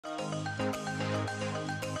Kostas,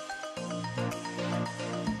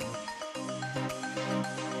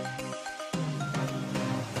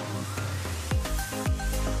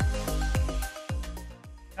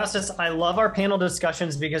 I love our panel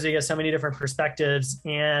discussions because we get so many different perspectives.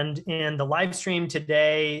 And in the live stream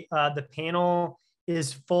today, the panel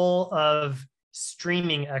is full of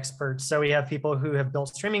streaming experts. So we have people who have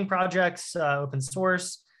built streaming projects, open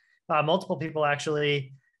source, multiple people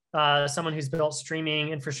actually, someone who's built streaming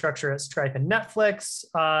infrastructure at Stripe and Netflix,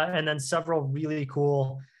 and then several really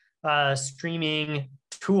cool streaming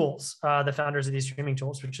tools, the founders of these streaming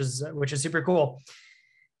tools, which is super cool.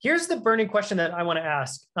 Here's the burning question that I want to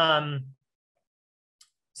ask.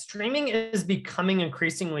 Streaming is becoming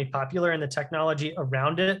increasingly popular and the technology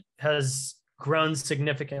around it has grown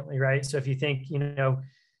significantly, right? So if you think,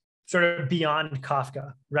 sort of beyond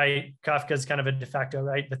Kafka, right? Kafka is kind of a de facto,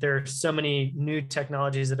 right? But there are so many new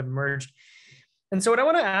technologies that have emerged. And so what I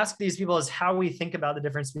want to ask these people is how we think about the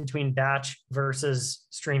difference between batch versus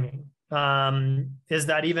streaming. Is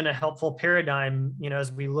that even a helpful paradigm, as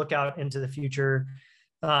we look out into the future,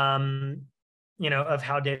 of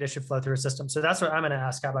how data should flow through a system? So that's what I'm going to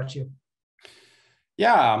ask. How about you?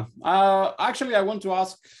 Yeah, actually, I want to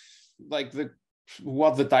ask,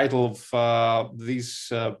 what the title of this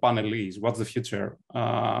panel is. What's the future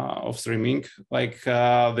of streaming?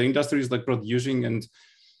 The industry is producing and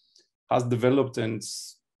has developed and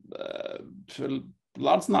a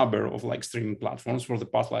large number of streaming platforms for the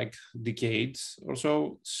past decades or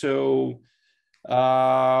so. So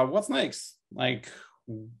what's next?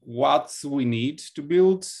 What we need to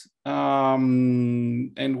build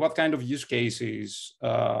and what kind of use cases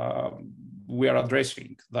we are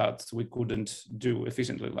addressing that we couldn't do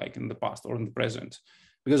efficiently in the past or in the present,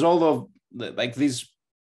 because although these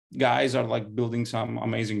guys are building some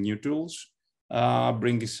amazing new tools,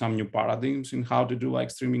 bringing some new paradigms in how to do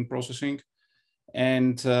streaming processing,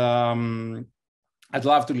 and I'd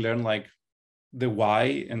love to learn the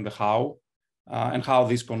why and the how. And how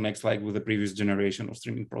this connects with the previous generation of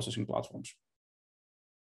streaming processing platforms.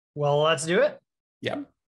 Well, let's do it. Yeah.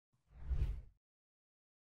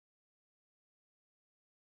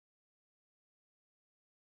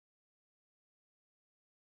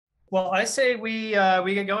 Well, I say we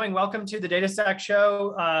get going. Welcome to the DataStack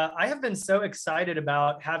Show. I have been so excited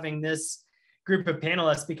about having this group of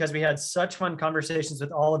panelists because we had such fun conversations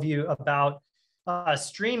with all of you about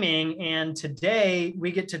streaming. And today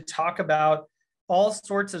we get to talk about all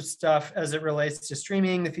sorts of stuff as it relates to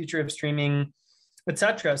streaming, the future of streaming,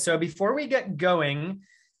 etc. So before we get going,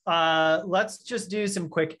 let's just do some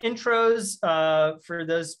quick intros for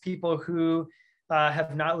those people who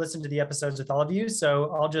have not listened to the episodes with all of you.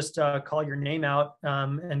 So I'll just call your name out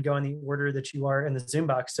and go in the order that you are in the Zoom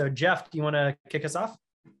box. So Jeff, do you want to kick us off?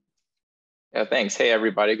 Yeah, thanks. Hey,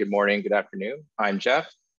 everybody. Good morning. Good afternoon. I'm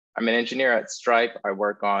Jeff. I'm an engineer at Stripe. I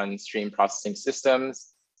work on stream processing systems.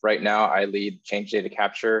 Right now, I lead change data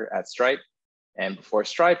capture at Stripe. And before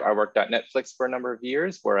Stripe, I worked at Netflix for a number of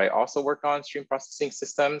years, where I also worked on stream processing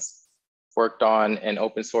systems, worked on an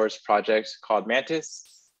open source project called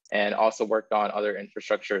Mantis, and also worked on other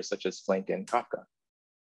infrastructures such as Flink and Kafka.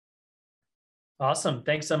 Awesome.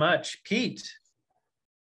 Thanks so much. Pete.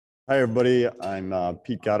 Hi, everybody. I'm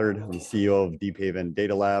Pete Goddard. I'm the CEO of Deephaven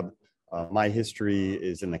Data Lab. My history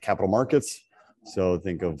is in the capital markets. So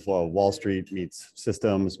think of Wall Street meets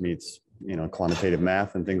systems, meets quantitative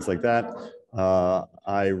math and things like that.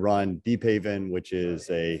 I run Deephaven, which is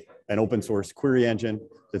an open source query engine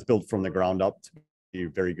that's built from the ground up to be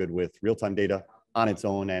very good with real-time data on its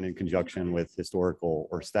own and in conjunction with historical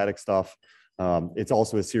or static stuff. It's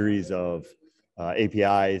also a series of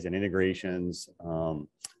APIs and integrations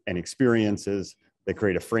and experiences that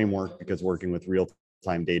create a framework, because working with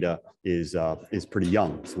real-time data is pretty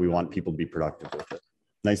young. So we want people to be productive with it.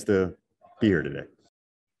 Nice to be here today.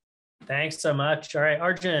 Thanks so much. All right,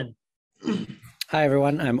 Arjun. Hi,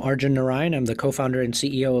 everyone. I'm Arjun Narayan. I'm the co-founder and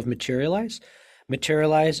CEO of Materialize.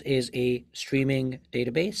 Materialize is a streaming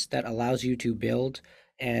database that allows you to build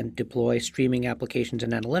and deploy streaming applications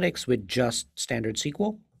and analytics with just standard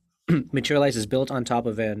SQL. Materialize is built on top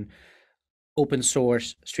of an open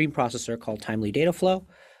source stream processor called Timely Data Flow.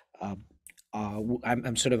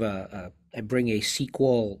 I'm sort of I bring a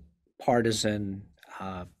SQL partisan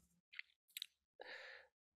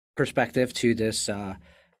perspective to this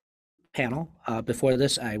panel. Before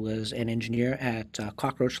this, I was an engineer at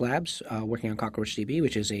Cockroach Labs, working on Cockroach DB,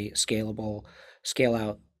 which is a scalable,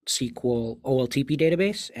 scale-out SQL OLTP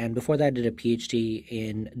database. And before that, I did a PhD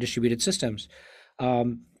in distributed systems.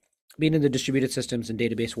 Been in the distributed systems and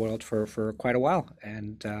database world for quite a while,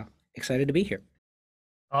 and excited to be here.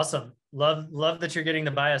 Awesome. Love that you're getting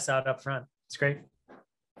the bias out up front. It's great.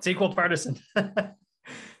 It's equal partisan.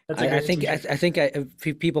 I think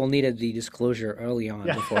people needed the disclosure early on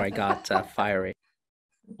before I got fiery.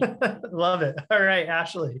 Love it. All right,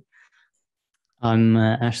 Ashley. I'm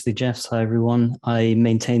Ashley Jeffs. Hi, everyone. I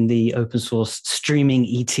maintain the open source streaming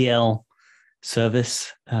ETL service.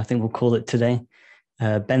 I think we'll call it today,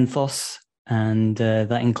 Benthos. And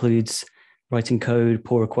that includes writing code,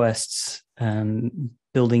 pull requests,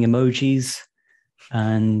 building emojis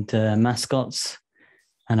and mascots.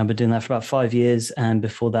 And I've been doing that for about 5 years. And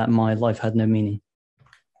before that, my life had no meaning.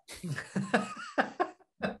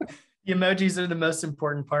 The emojis are the most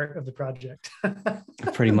important part of the project.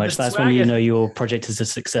 Pretty much. That's when you know your project is a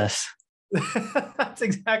success. That's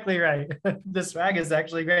exactly right. The swag is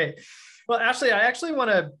actually great. Well, Ashley, I actually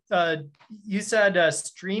want to, you said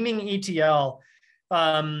streaming ETL,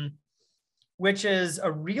 which is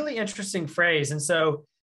a really interesting phrase. And so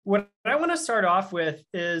what I want to start off with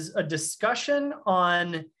is a discussion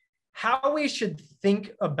on how we should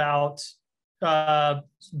think about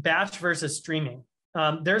batch versus streaming.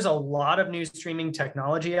 There's a lot of new streaming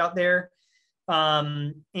technology out there.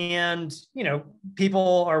 And,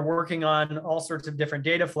 people are working on all sorts of different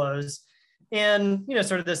data flows. And,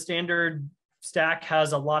 sort of the standard stack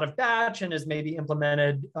has a lot of batch and has maybe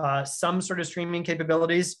implemented some sort of streaming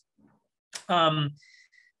capabilities.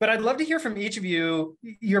 But I'd love to hear from each of you,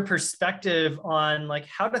 your perspective on like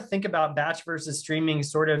how to think about batch versus streaming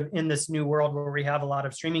sort of in this new world where we have a lot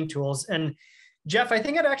of streaming tools. And Jeff, I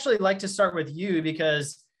think I'd actually like to start with you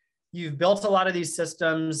because you've built a lot of these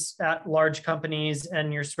systems at large companies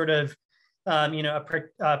and you're sort of,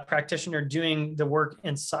 a practitioner doing the work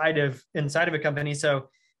inside of a company. So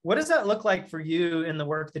what does that look like for you in the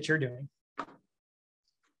work that you're doing?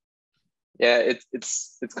 Yeah,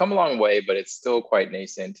 it's come a long way, but it's still quite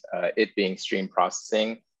nascent, it being stream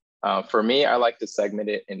processing. For me, I like to segment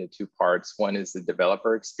it into two parts. One is the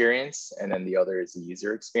developer experience, and then the other is the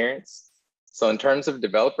user experience. So in terms of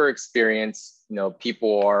developer experience,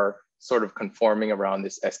 people are sort of conforming around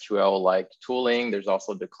this SQL-like tooling. There's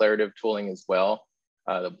also declarative tooling as well,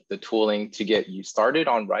 the tooling to get you started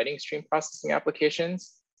on writing stream processing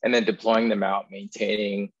applications, and then deploying them out,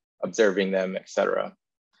 maintaining, observing them, et cetera.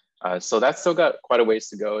 So that's still got quite a ways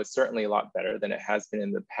to go. It's certainly a lot better than it has been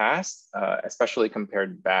in the past, especially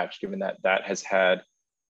compared to batch, given that that has had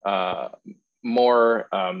more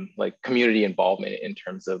like community involvement in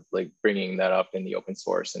terms of like bringing that up in the open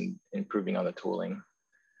source and improving on the tooling.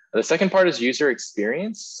 The second part is user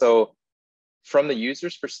experience. So from the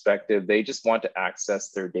user's perspective, they just want to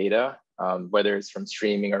access their data, whether it's from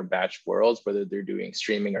streaming or batch worlds, whether they're doing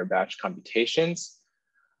streaming or batch computations.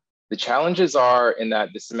 The challenges are in that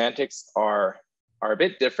the semantics are a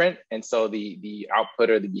bit different. And so the output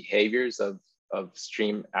or the behaviors of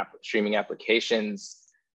streaming applications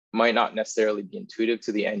might not necessarily be intuitive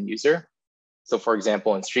to the end user. So for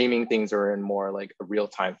example, in streaming, things are in more like a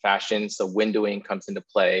real-time fashion. So windowing comes into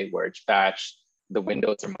play, where it's batch, the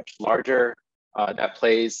windows are much larger. That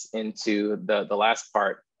plays into the last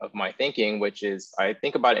part of my thinking, which is I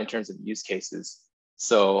think about it in terms of use cases.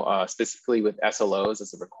 So specifically with SLOs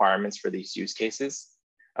as the requirements for these use cases,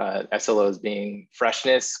 SLOs being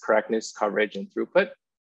freshness, correctness, coverage, and throughput.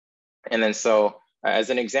 And then so as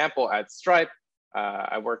an example at Stripe,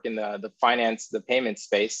 I work in the finance, the payment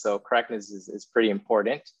space. So correctness is pretty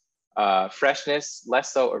important. Freshness,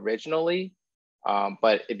 less so originally,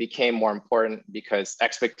 but it became more important because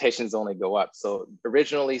expectations only go up. So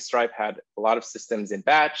originally Stripe had a lot of systems in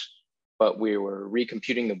batch, but we were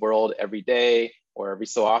recomputing the world every day or every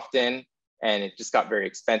so often, and it just got very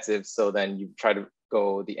expensive. So then you try to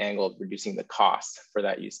go the angle of reducing the cost for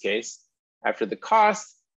that use case. After the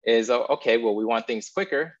cost is, okay, well, we want things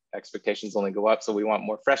quicker. Expectations only go up, so we want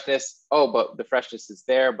more freshness. Oh, but the freshness is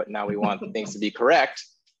there, but now we want things to be correct.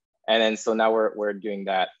 And then so now we're doing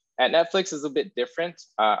that. At Netflix is a bit different.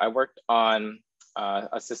 I worked on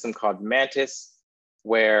a system called Mantis,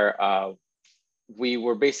 where we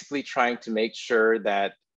were basically trying to make sure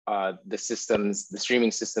that the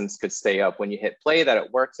streaming systems could stay up. When you hit play, that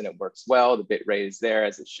it works and it works well. The bit rate is there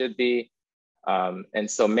as it should be.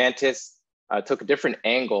 And so Mantis took a different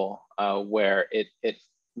angle where it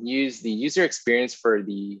used the user experience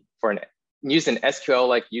used an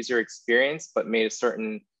SQL-like user experience, but made a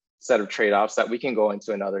certain set of trade-offs that we can go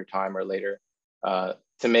into another time or later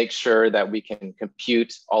to make sure that we can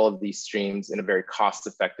compute all of these streams in a very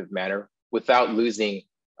cost-effective manner without losing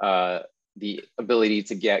the ability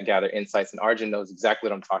to gather insights. And Arjun knows exactly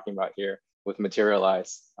what I'm talking about here with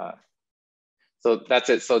Materialize. So that's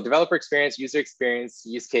it. So developer experience, user experience,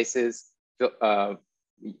 use cases.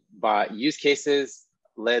 By use cases,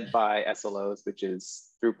 led by SLOs, which is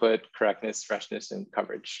throughput, correctness, freshness, and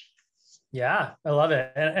coverage. Yeah, I love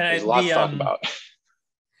it. And there's a lot to talk about.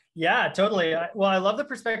 Yeah, totally. Well, I love the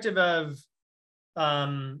perspective of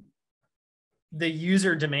the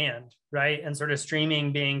user demand, right? And sort of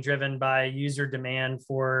streaming being driven by user demand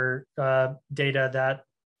for data that,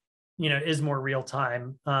 is more real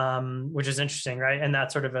time, which is interesting, right? And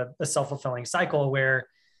that's sort of a self-fulfilling cycle where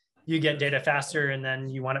you get data faster and then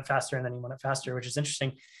you want it faster and then you want it faster, which is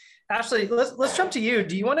interesting. Ashley, let's jump to you.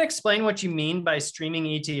 Do you want to explain what you mean by streaming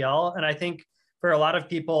ETL? And I think for a lot of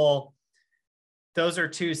people, those are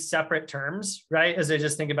two separate terms, right? As they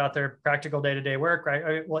just think about their practical day-to-day work,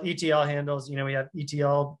 right? Well, ETL handles, we have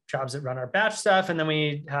ETL jobs that run our batch stuff, and then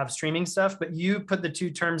we have streaming stuff, but you put the two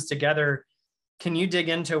terms together. Can you dig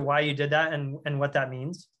into why you did that and what that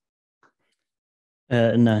means?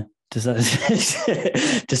 No, does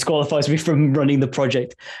that disqualifies me from running the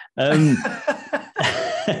project?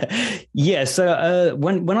 Yeah.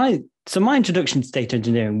 So my introduction to data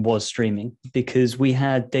engineering was streaming, because we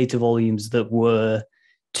had data volumes that were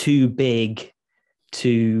too big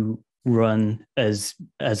to run as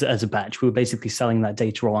a batch. We were basically selling that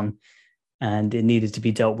data on, and it needed to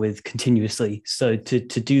be dealt with continuously. So to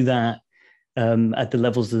do that at the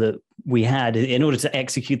levels that we had, in order to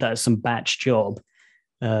execute that as some batch job,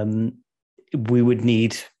 we would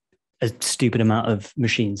need a stupid amount of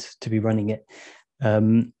machines to be running it.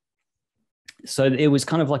 So it was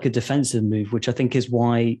kind of like a defensive move, which I think is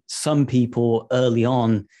why some people early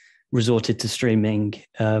on resorted to streaming.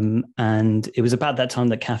 And it was about that time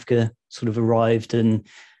that Kafka sort of arrived, and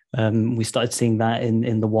we started seeing that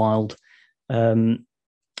in the wild.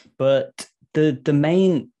 But the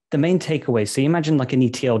main takeaway, so you imagine like an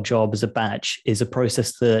ETL job as a batch is a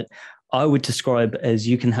process that I would describe as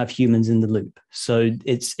you can have humans in the loop. So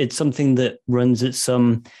it's something that runs at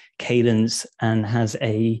some cadence and has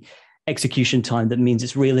a execution time that means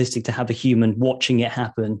it's realistic to have a human watching it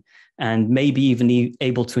happen and maybe even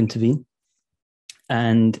able to intervene.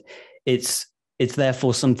 And it's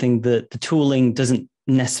therefore something that the tooling doesn't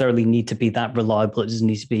necessarily need to be that reliable. It doesn't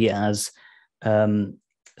need to be as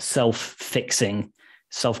self-fixing,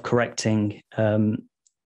 self-correcting.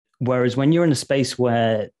 Whereas when you're in a space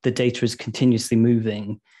where the data is continuously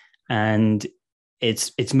moving and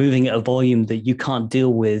it's moving at a volume that you can't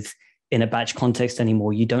deal with in a batch context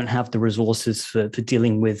anymore, you don't have the resources for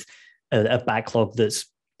dealing with a backlog that's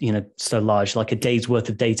so large. Like a day's worth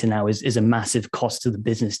of data now is a massive cost to the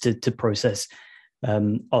business to process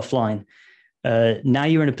offline. Now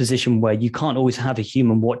you're in a position where you can't always have a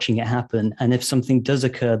human watching it happen, and if something does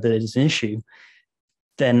occur that is an issue,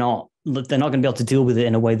 they're not going to be able to deal with it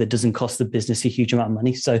in a way that doesn't cost the business a huge amount of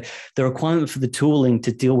money. So the requirement for the tooling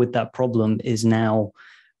to deal with that problem is now,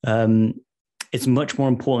 it's much more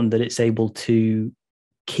important that it's able to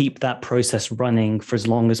keep that process running for as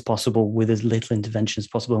long as possible with as little intervention as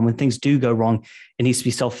possible. And when things do go wrong, it needs to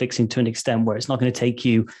be self-fixing to an extent where it's not going to take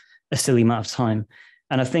you a silly amount of time.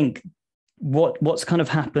 And I think what's kind of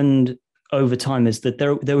happened over time is that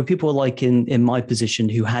there were people like in my position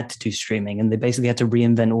who had to do streaming, and they basically had to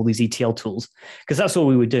reinvent all these ETL tools, because that's all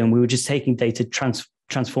we were doing. We were just taking data,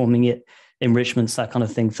 transforming it, enrichments, that kind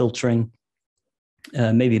of thing, filtering,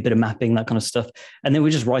 maybe a bit of mapping, that kind of stuff. And then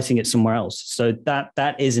we're just writing it somewhere else. So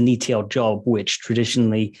that is an ETL job, which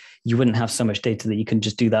traditionally you wouldn't have so much data that you can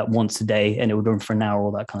just do that once a day and it would run for an hour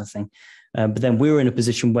or that kind of thing. But then we were in a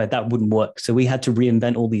position where that wouldn't work. So we had to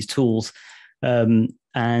reinvent all these tools.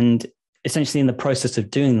 And essentially in the process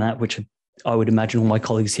of doing that, which I would imagine all my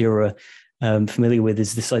colleagues here are familiar with,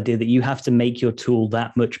 is this idea that you have to make your tool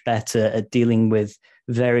that much better at dealing with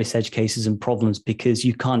various edge cases and problems, because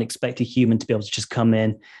you can't expect a human to be able to just come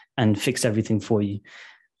in and fix everything for you.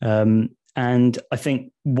 And I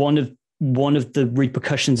think one of the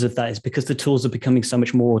repercussions of that is because the tools are becoming so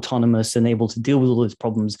much more autonomous and able to deal with all those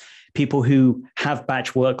problems, people who have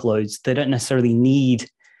batch workloads, they don't necessarily need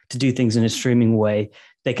to do things in a streaming way.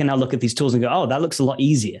 They can now look at these tools and go, oh, that looks a lot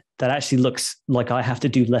easier. That actually looks like I have to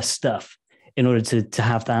do less stuff in order to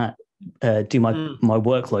have that do my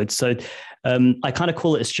workload. So I kind of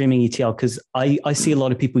call it a streaming ETL, because I see a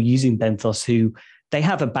lot of people using Benthos who they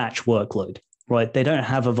have a batch workload, right? They don't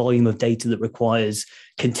have a volume of data that requires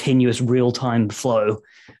continuous real-time flow.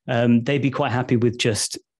 They'd be quite happy with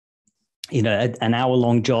just, an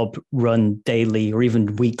hour-long job run daily or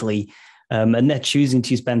even weekly. And they're choosing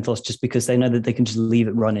to use Benthos just because they know that they can just leave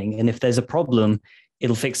it running. And if there's a problem,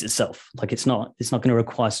 it'll fix itself. Like it's not going to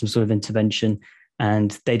require some sort of intervention.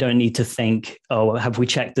 And they don't need to think, oh, have we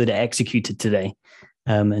checked that it executed today?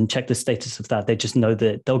 And check the status of that. They just know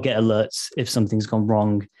that they'll get alerts if something's gone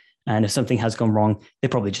wrong. And if something has gone wrong, they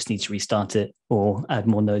probably just need to restart it or add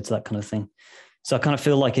more nodes, that kind of thing. So I kind of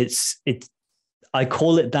feel like I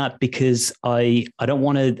call it that because I don't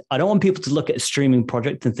want people to look at a streaming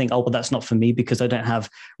project and think, oh, well, that's not for me because I don't have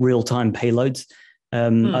real-time payloads. I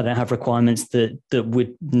don't have requirements that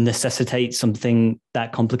would necessitate something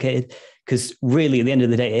that complicated. Because really, at the end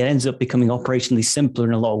of the day, it ends up becoming operationally simpler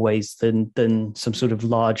in a lot of ways than some sort of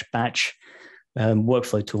large batch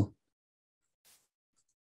workflow tool.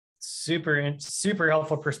 Super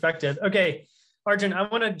helpful perspective. Okay, Arjun, I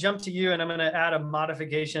want to jump to you, and I'm going to add a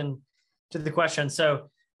modification to the question. So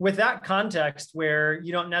with that context where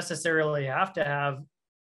you don't necessarily have to have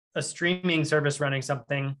a streaming service running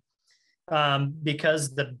something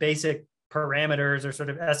because the basic parameters or sort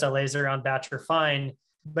of SLAs around batch are fine,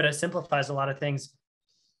 but it simplifies a lot of things.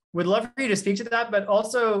 Would love for you to speak to that, but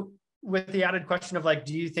also with the added question of like,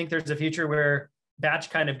 do you think there's a future where batch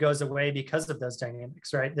kind of goes away because of those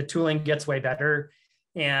dynamics, right? The tooling gets way better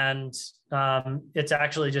and it's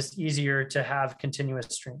actually just easier to have continuous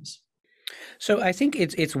streams. So I think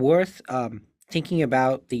it's worth thinking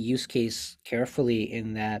about the use case carefully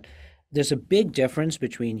in that there's a big difference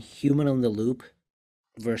between human in the loop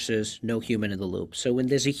versus no human in the loop. So when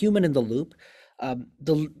there's a human in the loop,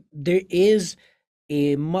 there is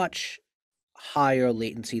a much higher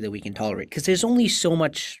latency that we can tolerate because there's only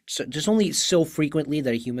so frequently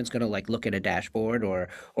that a human's going to like look at a dashboard or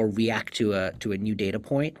react to a new data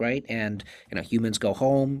point, right? And humans go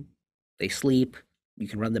home, they sleep. You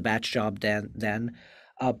can run the batch job then.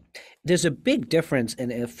 There's a big difference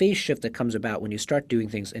and a phase shift that comes about when you start doing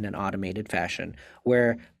things in an automated fashion,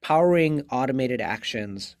 where powering automated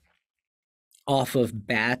actions off of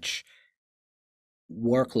batch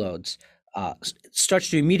workloads starts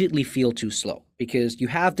to immediately feel too slow because you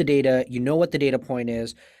have the data, you know what the data point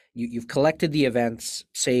is, you've collected the events,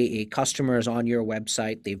 say a customer is on your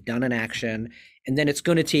website, they've done an action, and then it's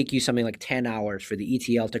going to take you something like 10 hours for the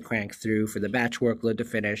ETL to crank through, for the batch workload to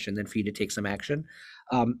finish, and then for you to take some action.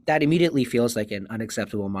 That immediately feels like an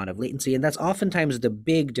unacceptable amount of latency. And that's oftentimes the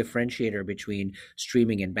big differentiator between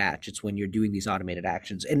streaming and batch. It's when you're doing these automated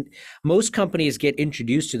actions. And most companies get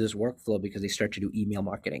introduced to this workflow because they start to do email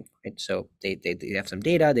marketing, right? So they have some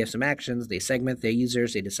data, they have some actions, they segment their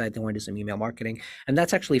users, they decide they want to do some email marketing. And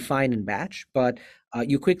that's actually fine in batch, but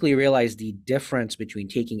you quickly realize the difference between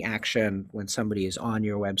taking action when somebody is on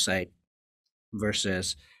your website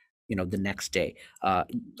versus the next day.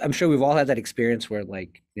 I'm sure we've all had that experience where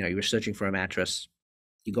you were searching for a mattress,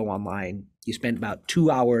 you go online, you spend about 2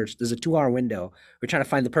 hours, there's a 2-hour window, we're trying to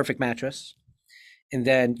find the perfect mattress. And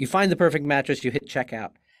then you find the perfect mattress, you hit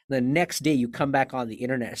checkout. The next day you come back on the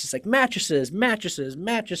internet, it's just like mattresses.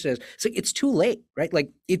 It's like, it's too late, right?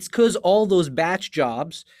 Like it's because all those batch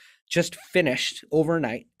jobs just finished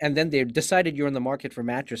overnight. And then they decided you're in the market for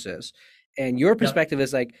mattresses. And your perspective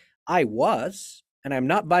is like, I was, and I'm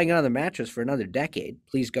not buying another mattress for another decade.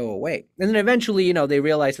 Please go away. And then eventually, they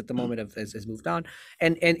realize that the moment has moved on.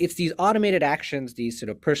 And it's these automated actions, these sort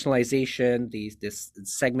of personalization, this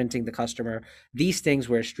segmenting the customer, these things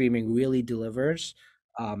where streaming really delivers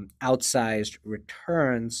outsized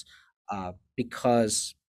returns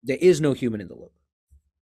because there is no human in the loop.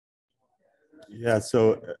 Yeah,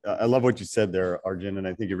 so I love what you said there, Arjun, and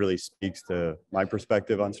I think it really speaks to my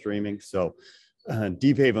perspective on streaming. So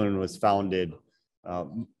Deephaven was founded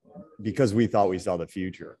because we thought we saw the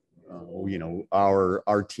future.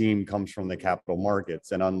 Our team comes from the capital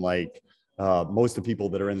markets, and unlike most of the people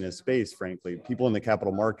that are in this space, frankly, people in the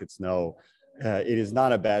capital markets know it is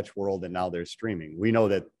not a batch world, and now they're streaming. We know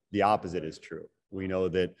that the opposite is true. We know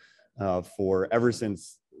that ever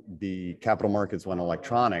since the capital markets went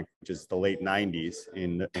electronic, which is the late 90s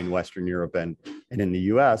in Western Europe and in the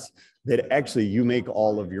US, that actually you make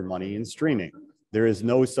all of your money in streaming. There is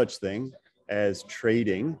no such thing as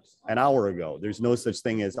trading an hour ago. There's no such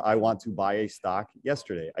thing as I want to buy a stock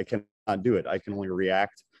yesterday. I cannot do it. I can only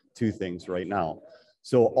react to things right now.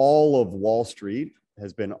 So all of Wall Street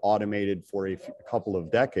has been automated for a couple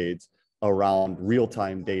of decades around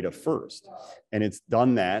real-time data first. And it's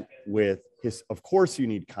done that with of course you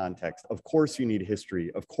need context, of course you need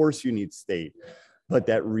history, of course you need state, but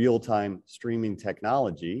that real-time streaming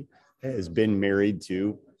technology has been married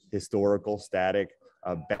to historical static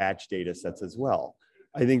batch data sets as well.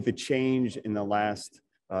 I think the change in the last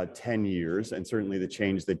 10 years, and certainly the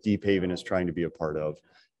change that Deephaven is trying to be a part of,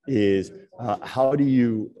 is how do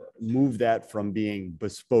you move that from being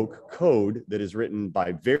bespoke code that is written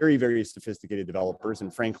by very, very sophisticated developers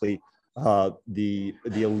and frankly, the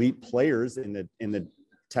elite players in the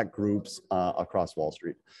tech groups across Wall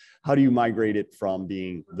Street. How do you migrate it from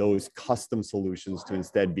being those custom solutions to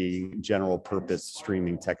instead being general purpose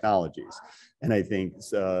streaming technologies? And I think,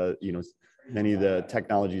 you know, many of the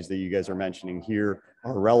technologies that you guys are mentioning here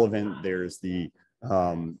are relevant. There's the,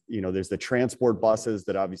 you know, there's the transport buses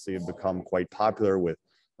that obviously have become quite popular with,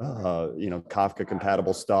 you know, Kafka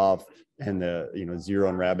compatible stuff, and the, you know, Zero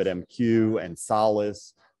and RabbitMQ and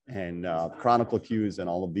Solace and Chronicle queues and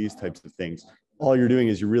all of these types of things. All you're doing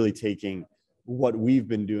is you're really taking what we've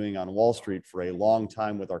been doing on Wall Street for a long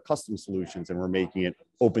time with our custom solutions, and we're making it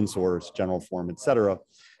open source, general form, et cetera.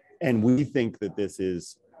 And we think that this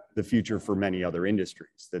is the future for many other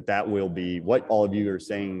industries, that will be what all of you are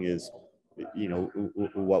saying is, you know,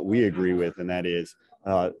 what we agree with, and that is,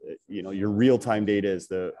 you know, your real-time data is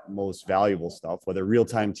the most valuable stuff. Whether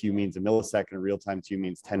real-time to you means a millisecond or real-time to you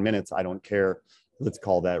means 10 minutes, I don't care. Let's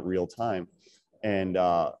call that real-time. And,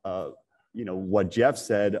 you know, what Jeff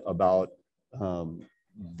said about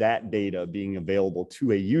that data being available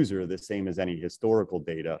to a user, the same as any historical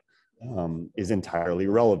data, is entirely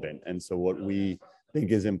relevant. And so what we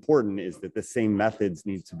think is important is that the same methods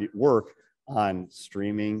need to work on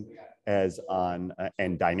streaming as on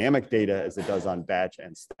and dynamic data as it does on batch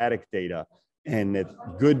and static data, and that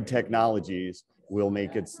good technologies will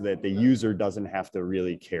make it so that the user doesn't have to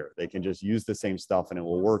really care. They can just use the same stuff and it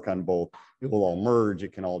will work on both. It will all merge,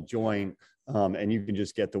 it can all join, and you can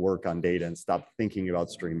just get to work on data and stop thinking about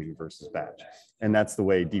streaming versus batch. And that's the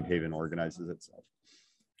way Deephaven organizes itself.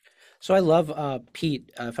 So I love,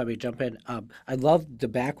 Pete, if I may jump in, I love the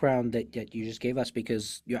background that you just gave us,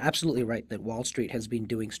 because you're absolutely right that Wall Street has been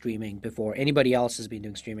doing streaming before anybody else has been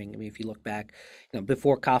doing streaming. I mean, if you look back, you know,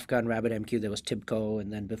 before Kafka and RabbitMQ, there was TIBCO,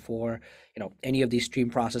 and then before, you know, any of these stream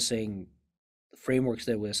processing frameworks,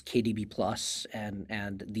 there was KDB Plus,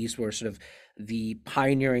 and these were sort of the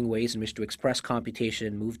pioneering ways in which to express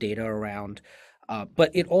computation, move data around. But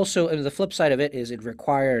it also, and the flip side of it is it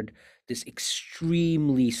required this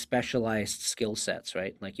extremely specialized skill sets,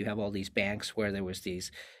 right? Like you have all these banks where there was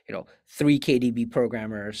these, you know, 3 KDB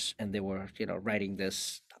programmers, and they were, you know, writing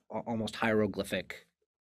this almost hieroglyphic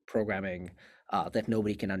programming that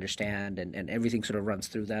nobody can understand, and everything sort of runs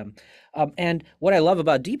through them. And what I love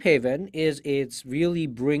about Deephaven is it's really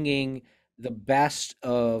bringing the best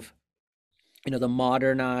of, you know, the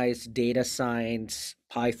modernized data science,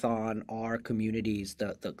 Python, R communities,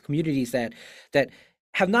 the communities that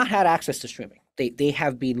have not had access to streaming. They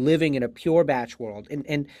have been living in a pure batch world,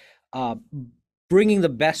 and bringing the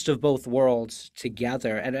best of both worlds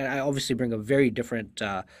together. And I obviously bring a very different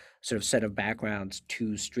sort of set of backgrounds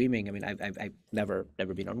to streaming. I mean, I've never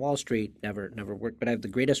been on Wall Street, never worked, but I have the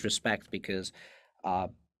greatest respect, because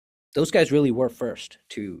those guys really were first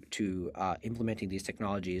to implementing these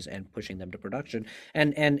technologies and pushing them to production.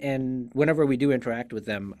 And whenever we do interact with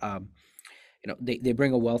them, you know, they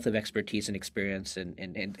bring a wealth of expertise and experience,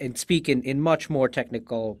 and speak in much more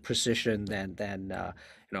technical precision than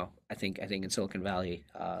you know, I think in Silicon Valley,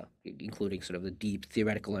 including sort of the deep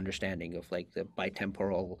theoretical understanding of like the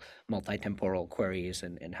bitemporal, multitemporal queries,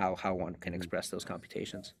 and how one can express those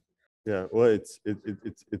computations. Yeah, well, it's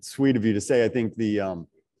sweet of you to say. I think the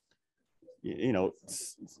you know,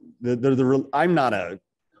 I'm not a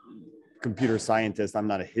computer scientist. I'm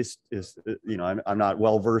not a you know, I'm not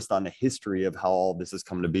well versed on the history of how all this has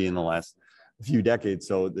come to be in the last few decades.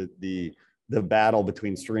 So the battle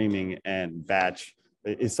between streaming and batch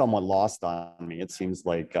is somewhat lost on me. It seems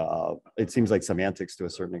like semantics to a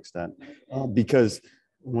certain extent, because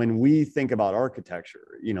when we think about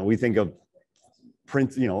architecture, you know, we think of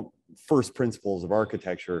first principles of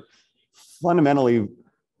architecture. Fundamentally,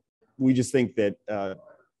 we just think that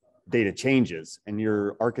data changes, and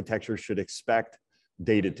your architecture should expect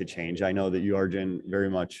data to change. I know that you, Arjun, very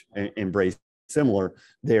much embrace similar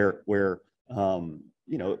there, where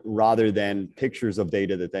you know, rather than pictures of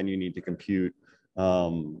data that then you need to compute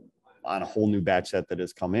on a whole new batch set that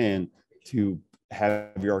has come in, to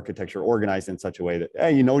have your architecture organized in such a way that,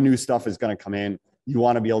 hey, you know, new stuff is going to come in. You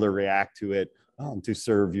want to be able to react to it to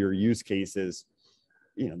serve your use cases.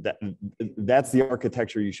 You know, that's the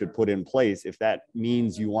architecture you should put in place. If that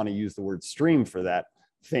means you want to use the word stream for that,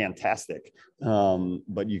 fantastic.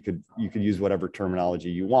 But you could use whatever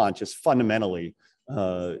terminology you want. Just fundamentally,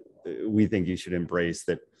 we think you should embrace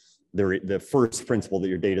that the first principle that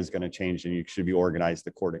your data is going to change, and you should be organized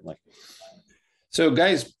accordingly. So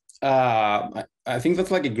guys, I think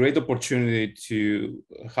that's like a great opportunity to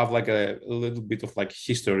have like a little bit of like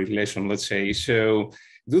history lesson, let's say. So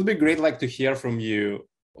it would be great like to hear from you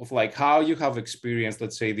of like how you have experienced,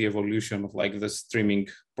 let's say, the evolution of like the streaming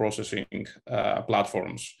processing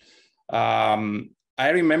platforms. I I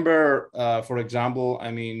remember, for example, I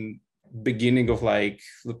mean, beginning of like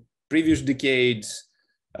the previous decades,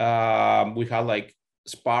 we had like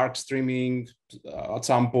Spark streaming at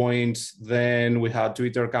some point. Then we had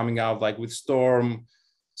Twitter coming out like with Storm,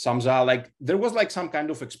 Samza. Like there was like some kind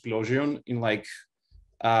of explosion in like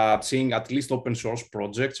seeing at least open source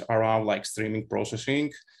projects around like streaming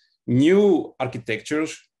processing, new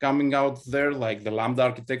architectures coming out there, like the Lambda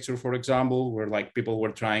architecture, for example, where like people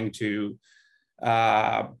were trying to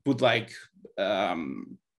put like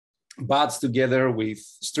bots together with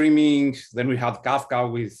streaming. Then we had Kafka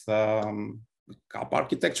with Kappa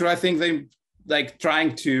architecture. I think they like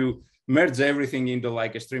trying to merge everything into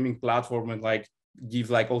like a streaming platform and like give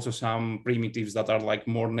like also some primitives that are like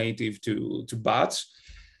more native to bots.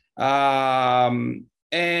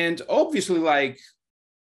 And obviously like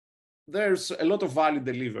there's a lot of value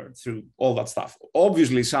delivered through all that stuff.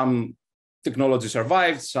 Obviously some technology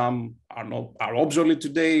survived, some are obsolete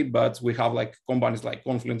today, but we have like companies like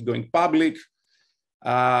Confluent going public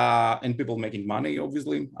and people making money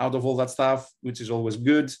obviously out of all that stuff, which is always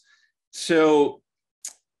good. So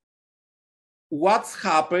what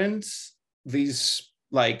happened this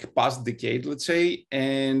like past decade, let's say,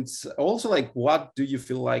 and also like what do you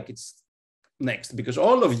feel like it's next? Because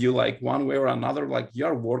all of you, like one way or another, like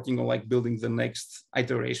you're working on like building the next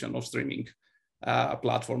iteration of streaming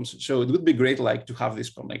platforms. So it would be great like to have this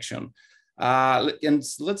connection. And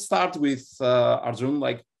let's start with Arjun.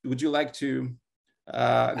 Like, would you like to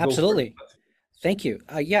Absolutely. Thank you.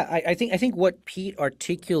 Yeah, I think what Pete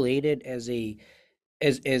articulated as the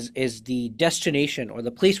destination or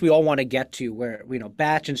the place we all want to get to, where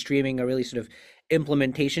batch and streaming are really sort of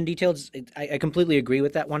implementation details. I completely agree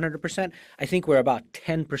with that 100%. I think we're about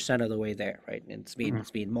 10% of the way there, right? And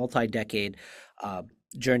it's been multi-decade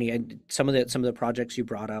journey. And some of the projects you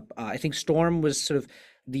brought up, I think Storm was sort of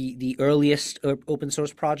the earliest open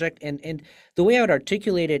source project, and the way I would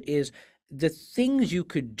articulate it is the things you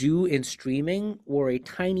could do in streaming were a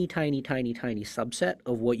tiny subset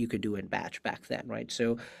of what you could do in batch back then, right?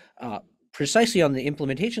 So precisely on the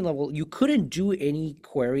implementation level, you couldn't do any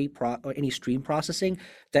or any stream processing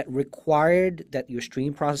that required that your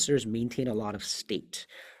stream processors maintain a lot of state,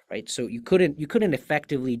 right? So you couldn't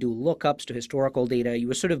effectively do lookups to historical data. You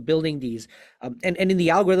were sort of building these, and in the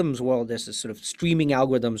algorithms world, this is sort of streaming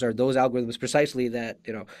algorithms are those algorithms precisely that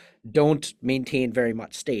don't maintain very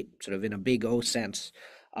much state, sort of in a big O sense.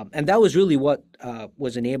 And that was really what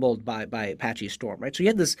was enabled by Apache Storm, right? So you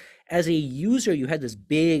had this, as a user, you had this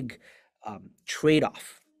big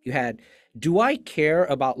trade-off. You had, do I care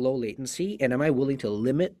about low latency and am I willing to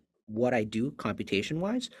limit what I do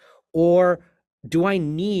computation-wise? Or do I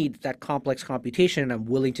need that complex computation and I'm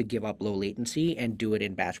willing to give up low latency and do it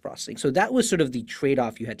in batch processing? So that was sort of the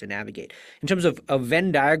trade-off you had to navigate. In terms of a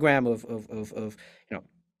Venn diagram of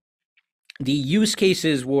the use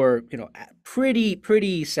cases were,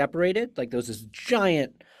 pretty separated. Like there was this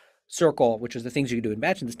giant circle, which is the things you could do in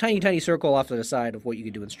batch, and this tiny circle off to the side of what you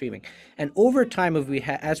could do in streaming. And over time,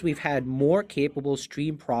 as we've had more capable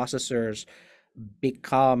stream processors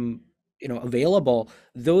become available,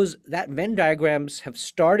 that Venn diagrams have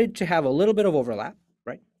started to have a little bit of overlap,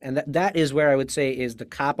 right? And that is where I would say is the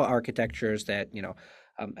Kappa architectures that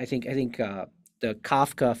I think the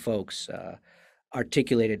Kafka folks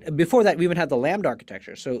articulated. Before that, we even had the Lambda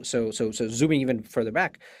architecture. So zooming even further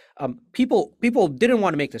back, people didn't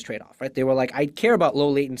want to make this trade-off, right? They were like, I care about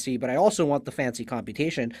low latency, but I also want the fancy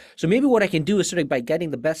computation. So maybe what I can do is sort of by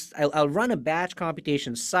getting the best, I'll run a batch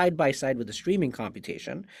computation side by side with the streaming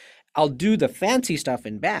computation. I'll do the fancy stuff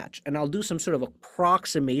in batch, and I'll do some sort of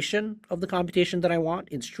approximation of the computation that I want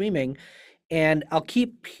in streaming, and I'll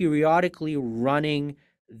keep periodically running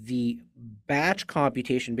the batch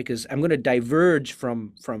computation because I'm going to diverge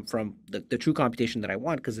from the true computation that I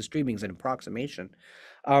want because the streaming is an approximation.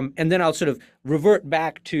 And then I'll sort of revert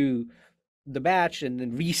back to the batch and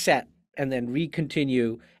then reset and then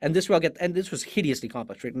recontinue. And this was hideously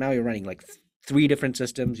complex, right? Now you're running like 3 different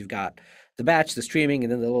systems. You've got the batch, the streaming,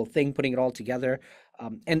 and then the little thing putting it all together.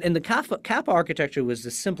 And the Kappa architecture was the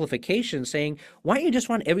simplification, saying, why don't you just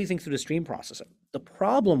run everything through the stream processor? The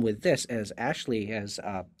problem with this, as Ashley has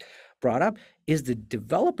brought up, is the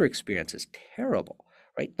developer experience is terrible,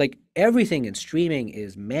 right? Like everything in streaming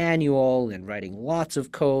is manual and writing lots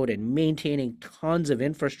of code and maintaining tons of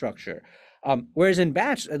infrastructure. Whereas in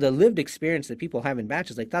batch, the lived experience that people have in batch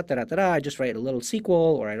is like, I just write a little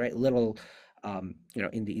SQL or I write a little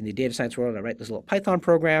in the data science world, I write this little Python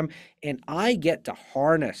program, and I get to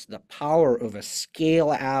harness the power of a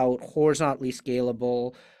scale-out, horizontally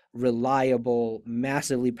scalable, reliable,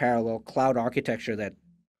 massively parallel cloud architecture that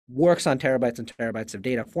works on terabytes and terabytes of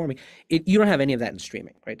data for me. You don't have any of that in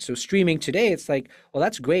streaming, right? So streaming today, it's like, well,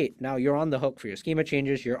 that's great. Now you're on the hook for your schema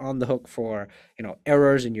changes. You're on the hook for,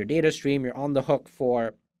 errors in your data stream. You're on the hook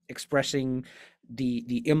for expressing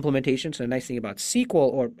the implementation. So the nice thing about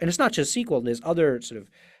SQL, and it's not just SQL, there's other sort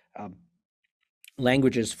of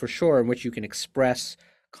languages for sure in which you can express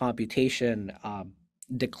computation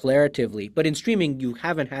declaratively. But in streaming, you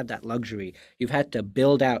haven't had that luxury. You've had to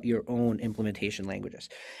build out your own implementation languages.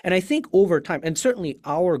 And I think over time, and certainly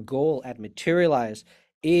our goal at Materialize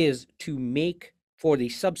is to make, for the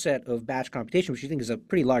subset of batch computation, which you think is a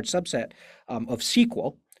pretty large subset of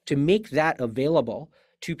SQL, to make that available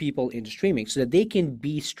to people in streaming so that they can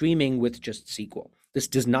be streaming with just SQL. This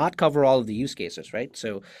does not cover all of the use cases, right?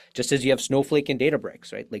 So just as you have Snowflake and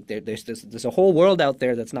Databricks, right? Like there's a whole world out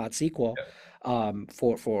there that's not SQL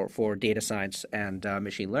for data science and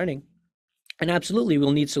machine learning. And absolutely,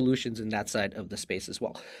 we'll need solutions in that side of the space as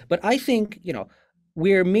well. But I think,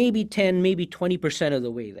 we're maybe 10, maybe 20% of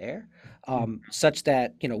the way there, such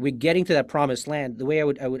that, we're getting to that promised land. The way I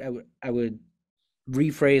would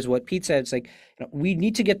rephrase what Pete said, it's like, we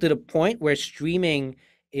need to get to the point where streaming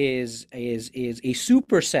is a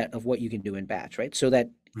superset of what you can do in batch, right? So that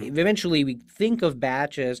eventually we think of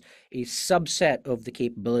batch as a subset of the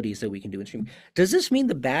capabilities that we can do in streaming. Does this mean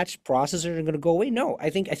the batch processors are going to go away? No, I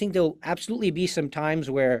think there'll absolutely be some times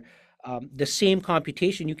where the same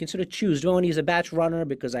computation you can sort of choose. Do I want to use a batch runner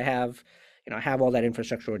because I have all that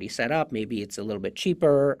infrastructure already set up? Maybe it's a little bit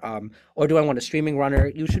cheaper. Or do I want a streaming runner?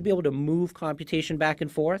 You should be able to move computation back and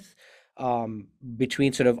forth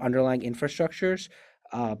between sort of underlying infrastructures.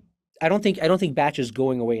 I don't think batch is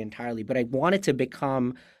going away entirely, but I want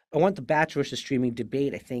the batch versus streaming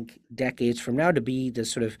debate, I think, decades from now to be the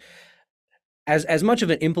sort of as much of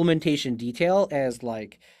an implementation detail as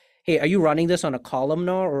like, hey, are you running this on a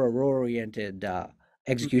columnar or a row-oriented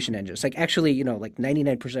execution engine? It's like, actually, like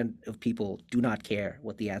 99% of people do not care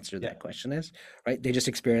what the answer to that question is, right? They just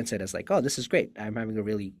experience it as like, oh, this is great. I'm having a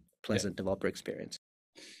really pleasant developer experience.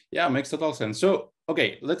 Yeah, makes total sense. So,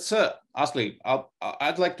 okay, let's Ashley,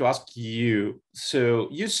 I'd like to ask you. So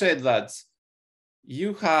you said that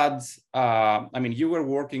you had, you were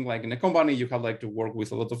working like in a company, you had like to work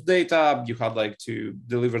with a lot of data, you had like to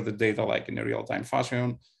deliver the data like in a real-time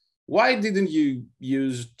fashion. Why didn't you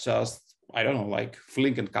use just, I don't know, like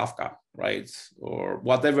Flink and Kafka, right? Or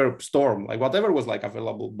whatever Storm, like whatever was like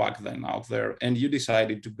available back then out there, and you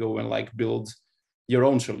decided to go and like build your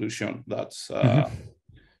own solution that's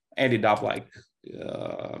ended up like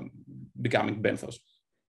becoming Benthos?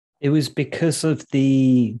 It was because of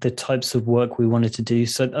the types of work we wanted to do.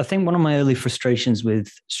 So I think one of my early frustrations with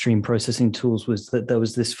stream processing tools was that there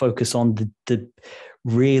was this focus on the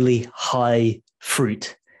really high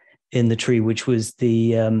fruit in the tree, which was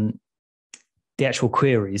the actual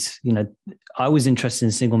queries. I was interested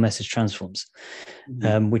in single message transforms,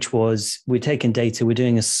 which was we're taking data, we're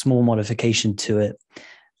doing a small modification to it.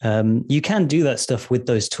 You can do that stuff with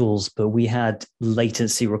those tools, but we had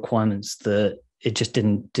latency requirements that it just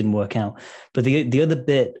didn't work out. But the other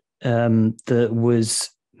bit that was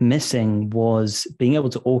missing was being able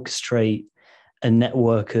to orchestrate a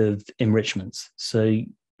network of enrichments. So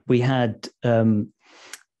we had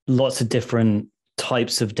lots of different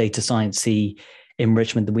types of data science-y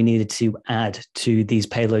enrichment that we needed to add to these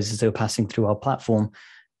payloads as they were passing through our platform.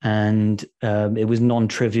 And it was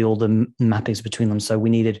non-trivial, the mappings between them. So we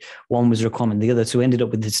needed, one was a requirement, the other. So we ended up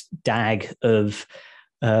with this DAG of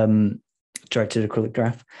directed acrylic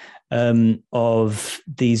graph of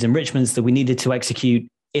these enrichments that we needed to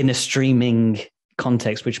execute in a streaming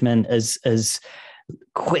context, which meant as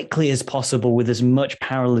quickly as possible with as much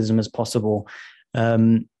parallelism as possible.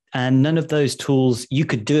 And none of those tools, you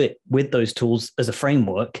could do it with those tools as a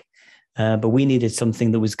framework, but we needed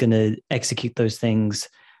something that was going to execute those things.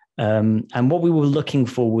 And what we were looking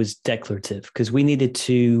for was declarative, because we needed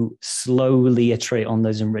to slowly iterate on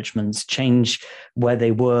those enrichments, change where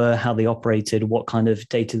they were, how they operated, what kind of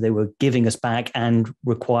data they were giving us back and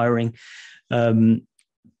requiring,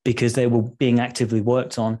 because they were being actively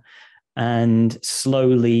worked on, and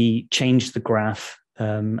slowly change the graph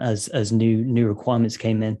as new requirements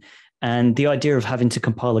came in. And the idea of having to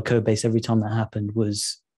compile a code base every time that happened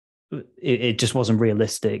it just wasn't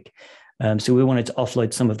realistic. So we wanted to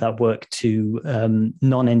offload some of that work to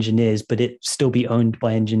non-engineers, but it still be owned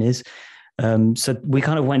by engineers. So we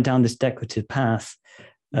kind of went down this declarative path.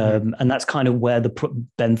 And that's kind of where the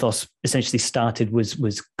Benthos essentially started,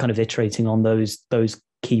 was kind of iterating on those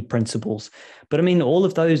key principles. But I mean, all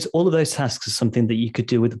of those tasks are something that you could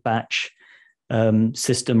do with a batch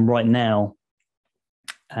system right now.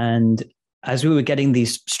 And as we were getting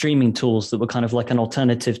these streaming tools that were kind of like an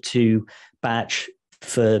alternative to batch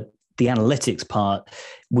for the analytics part,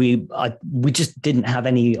 we just didn't have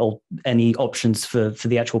any options for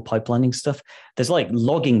the actual pipelining stuff. There's like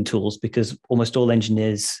logging tools because almost all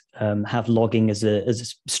engineers have logging as a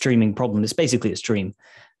streaming problem. It's basically a stream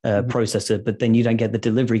processor, but then you don't get the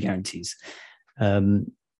delivery guarantees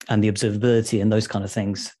and the observability and those kind of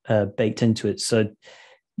things baked into it. So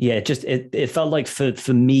yeah, it felt like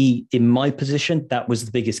for me in my position, that was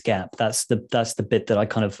the biggest gap. That's the bit that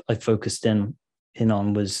I focused in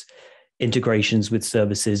on, was integrations with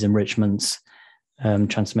services, enrichments,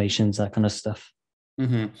 transformations, that kind of stuff.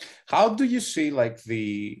 Mm-hmm. How do you see like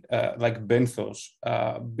the like Benthos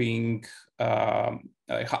being? How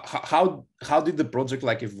did the project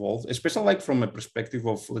like evolve, especially like from a perspective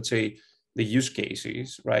of, let's say, the use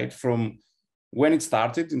cases, right? From when it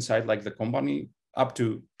started inside like the company up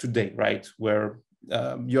to today, right? Where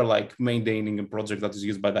you're like maintaining a project that is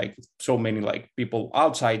used by like so many like people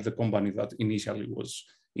outside the company that initially was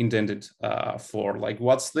intended for. Like,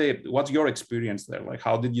 what's your experience there? Like,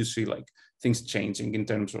 how did you see like things changing in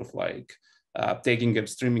terms of like taking a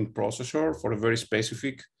streaming processor for a very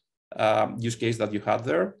specific use case that you had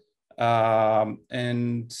there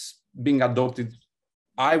and being adopted,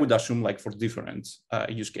 I would assume, like for different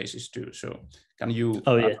use cases too. So can you?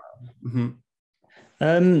 Oh yeah.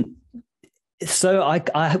 So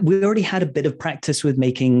we already had a bit of practice with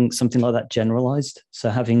making something like that generalized.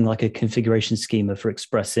 So having like a configuration schema for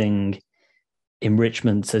expressing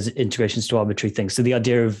enrichments as integrations to arbitrary things. So the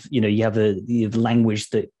idea of, you have a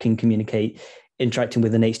language that can communicate, interacting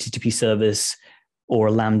with an HTTP service or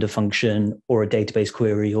a Lambda function or a database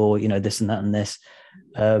query or, this and that and this.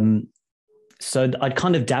 So I'd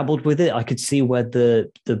kind of dabbled with it. I could see where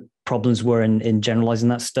the problems were in generalizing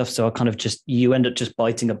that stuff. So you end up just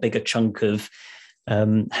biting a bigger chunk of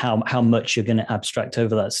how much you're going to abstract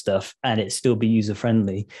over that stuff and it still be user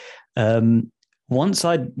friendly. Once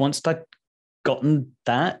I'd gotten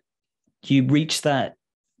that, you reach that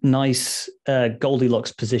nice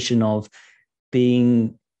Goldilocks position of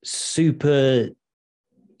being super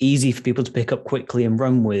easy for people to pick up quickly and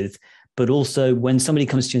run with. But also when somebody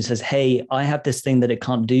comes to you and says, hey, I have this thing that it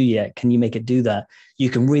can't do yet, can you make it do that? You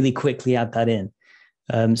can really quickly add that in.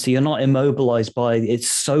 So you're not immobilized by,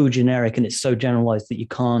 it's so generic and it's so generalized that you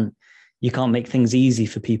can't make things easy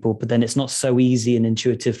for people, but then it's not so easy and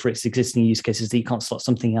intuitive for its existing use cases that you can't slot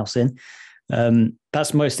something else in.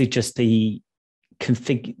 That's mostly just the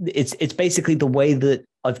config. It's basically the way that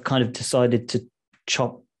I've kind of decided to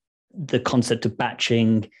chop the concept of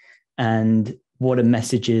batching and what a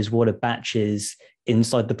message is, what a batch is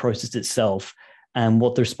inside the process itself, and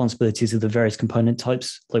what the responsibilities of the various component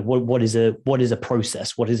types. Like what is a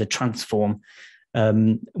process? What is a transform?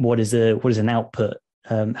 What is an output?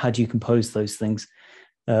 How do you compose those things?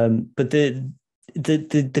 But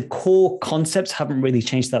the core concepts haven't really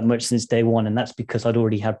changed that much since day one, and that's because I'd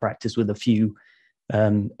already had practice with a few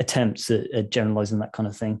attempts at generalizing that kind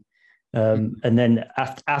of thing. And then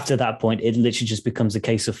after that point, it literally just becomes a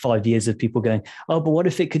case of 5 years of people going, oh, but what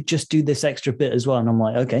if it could just do this extra bit as well? And I'm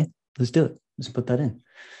like, okay, let's do it. Let's put that in.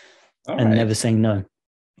 All and right. Never saying no.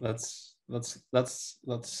 That's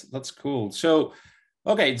cool. So,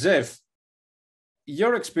 okay, Jeff,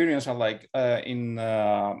 your experience are like in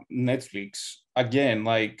Netflix again,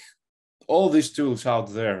 like all these tools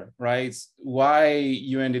out there, right? Why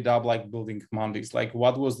you ended up like building Mondays? Like,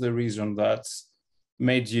 what was the reason that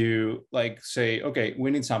made you like say, okay,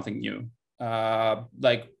 we need something new?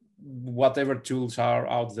 Like whatever tools are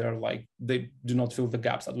out there, like they do not fill the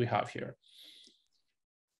gaps that we have here.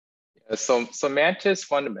 So Mantis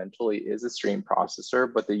fundamentally is a stream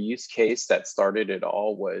processor, but the use case that started it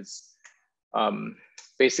all was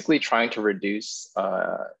basically trying to reduce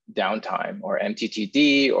downtime or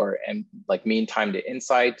MTTD or like mean time to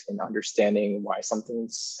insight and understanding why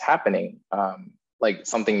something's happening, like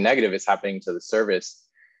something negative is happening to the service.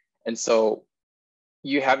 And so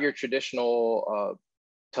you have your traditional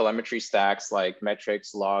telemetry stacks like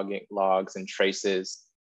metrics, logs, and traces.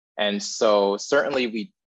 And so certainly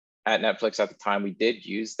we, at Netflix at the time, we did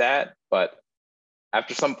use that, but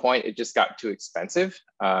after some point, it just got too expensive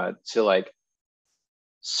to like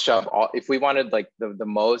shove all. If we wanted like the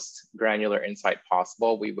most granular insight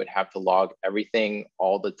possible, we would have to log everything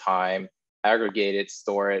all the time, aggregate it,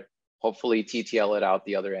 store it, hopefully TTL it out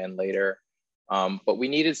the other end later. But we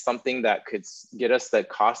needed something that could get us the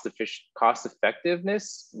cost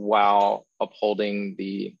effectiveness while upholding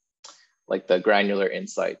the granular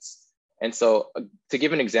insights. And so to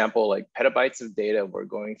give an example, like petabytes of data were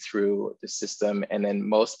going through the system, and then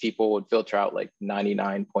most people would filter out like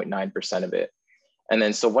 99.9% of it. And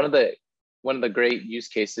then so one of the one of the great use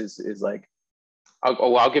cases is like,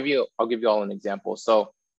 I'll give you all an example.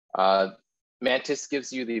 So Mantis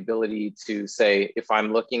gives you the ability to say, if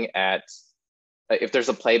I'm looking at, if there's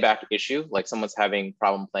a playback issue, like someone's having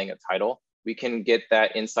problem playing a title, we can get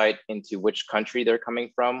that insight into which country they're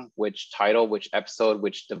coming from, which title, which episode,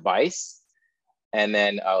 which device, and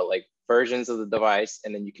then like versions of the device.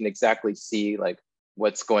 And then you can exactly see like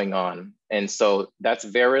what's going on. And so that's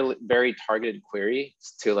very, very targeted query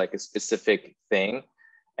to like a specific thing.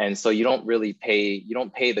 And so you don't really pay,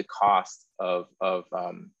 the cost of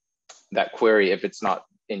that query if it's not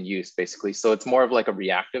in use, basically. So it's more of like a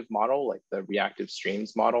reactive model, like the reactive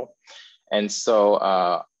streams model. And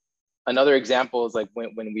so another example is like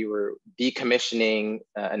when we were decommissioning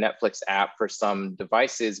a Netflix app for some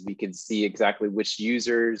devices, we could see exactly which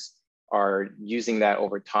users are using that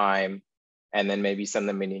over time, and then maybe send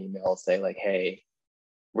them an email, say like, hey,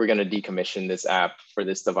 we're going to decommission this app for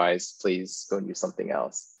this device, please go do something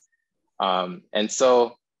else. And so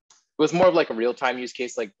it was more of like a real-time use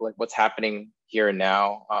case, like what's happening here and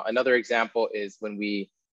now. Another example is when we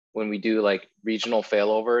do like regional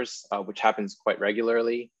failovers, which happens quite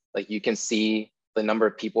regularly. Like you can see the number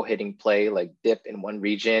of people hitting play like dip in one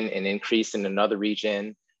region and increase in another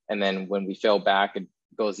region. And then when we fail back, it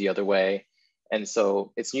goes the other way. And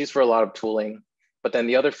so it's used for a lot of tooling. But then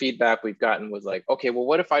the other feedback we've gotten was like, okay, well,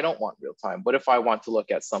 what if I don't want real time? What if I want to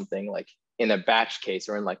look at something like in a batch case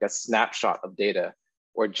or in like a snapshot of data,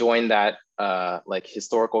 or join that like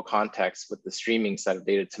historical context with the streaming set of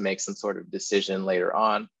data to make some sort of decision later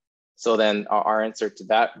on? So then our answer to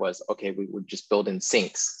that was, okay, we would just build in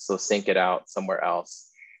sinks. So sync it out somewhere else.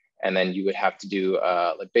 And then you would have to do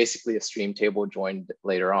like basically a stream table joined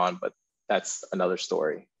later on, but that's another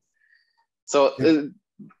story. So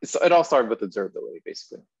it all started with observability,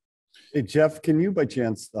 basically. Hey, Jeff, can you by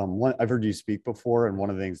chance, I've heard you speak before, and one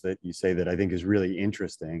of the things that you say that I think is really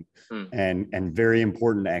interesting and very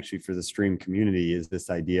important actually for the stream community is this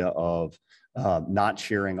idea of not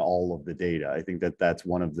sharing all of the data. I think that that's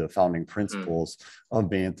one of the founding principles of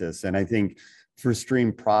Benthos. And I think for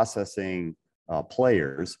stream processing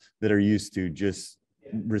players that are used to just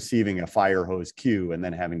receiving a fire hose queue and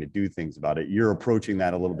then having to do things about it, you're approaching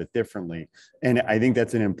that a little bit differently. And I think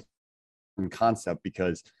that's an important concept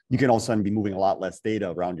because you can all of a sudden be moving a lot less data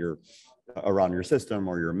around your system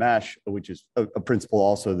or your mesh, which is a principle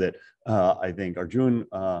also that I think Arjun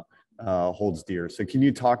holds dear. So can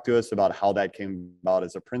you talk to us about how that came about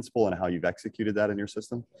as a principle and how you've executed that in your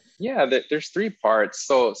system? Yeah, there's three parts.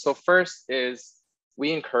 So first is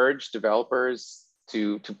we encourage developers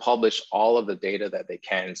to publish all of the data that they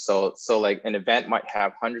can. So like an event might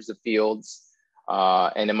have hundreds of fields,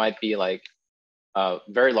 and it might be like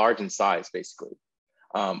very large in size, basically.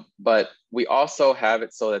 But we also have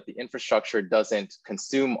it so that the infrastructure doesn't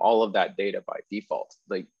consume all of that data by default.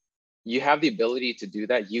 Like you have the ability to do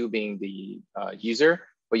that, you being the user,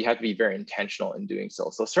 but you have to be very intentional in doing so.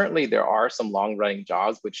 So certainly there are some long running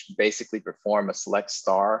jobs which basically perform a select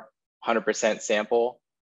star 100% sample,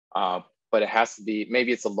 but it has to be,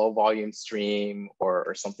 maybe it's a low volume stream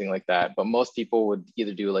or something like that. But most people would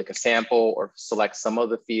either do like a sample or select some of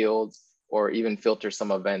the fields or even filter some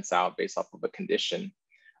events out based off of a condition.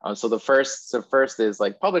 So the first is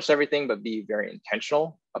like publish everything, but be very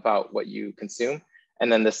intentional about what you consume. And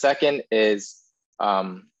then the second is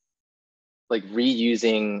like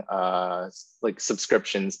reusing like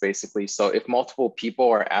subscriptions, basically. So if multiple people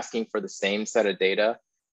are asking for the same set of data,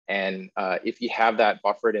 and if you have that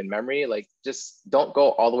buffered in memory, like just don't go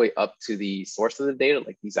all the way up to the source of the data,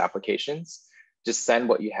 like these applications. Just send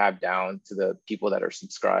what you have down to the people that are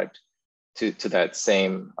subscribed to that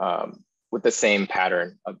same, with the same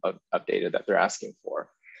pattern of data that they're asking for.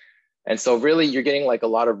 And so really you're getting like a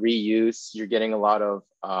lot of reuse, you're getting a lot of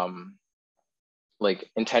like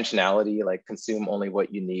intentionality, like consume only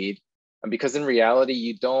what you need. And because in reality,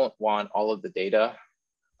 you don't want all of the data.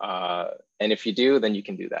 And if you do, then you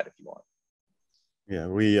can do that if you want. Yeah,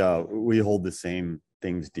 we hold the same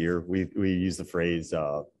things dear. We use the phrase,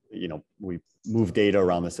 we move data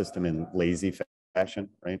around the system in lazy fashion,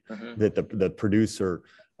 right? That the producer,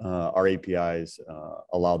 our APIs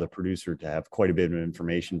allow the producer to have quite a bit of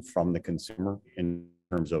information from the consumer in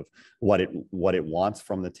terms of what it wants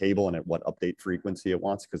from the table and at what update frequency it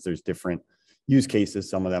wants, because there's different use cases.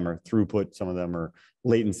 Some of them are throughput, some of them are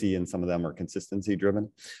latency, and some of them are consistency driven.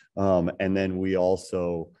 And then we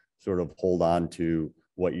also sort of hold on to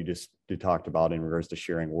what you just talked about in regards to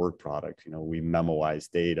sharing work product. We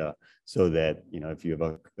memoize data so that, if you have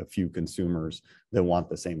a few consumers that want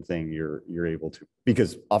the same thing, you're able to,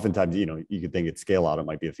 because oftentimes, you could think at scale out, it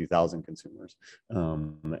might be a few thousand consumers.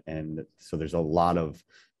 And so there's a lot of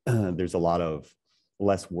there's a lot of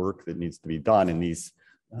less work that needs to be done. And these,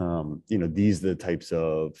 these are the types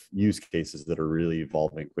of use cases that are really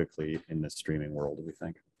evolving quickly in the streaming world, we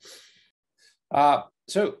think.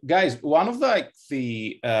 So guys, one of the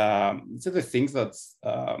things that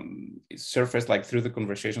surfaced like through the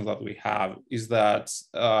conversations that we have is that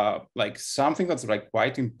like something that's like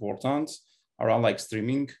quite important around like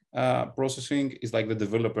streaming processing is like the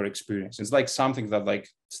developer experience. It's like something that like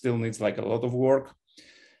still needs like a lot of work,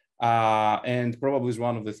 and probably is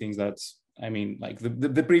one of the things that, I mean, like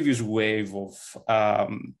the previous wave of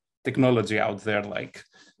technology out there like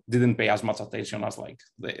didn't pay as much attention as like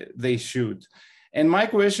they should. And my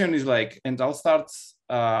question is like, and I'll start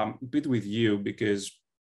a bit with you, because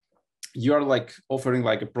you're like offering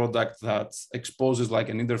like a product that exposes like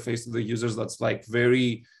an interface to the users that's like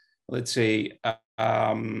very, let's say,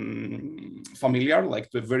 familiar, like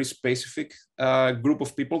to a very specific group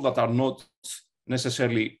of people that are not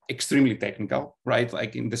necessarily extremely technical, right?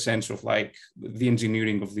 Like in the sense of like the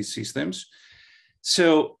engineering of these systems.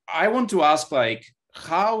 So I want to ask like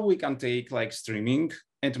how we can take like streaming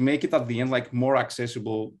and make it at the end like more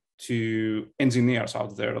accessible to engineers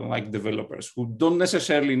out there, like developers who don't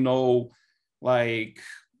necessarily know like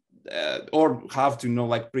or have to know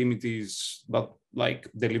like primitives, but like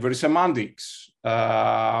delivery semantics,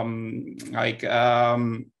 all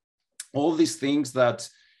these things that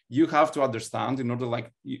you have to understand in order,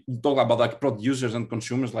 like you talk about like producers and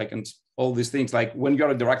consumers, like, and all these things. Like when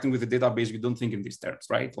you're interacting with a database, you don't think in these terms,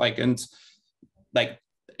 right? Like, and like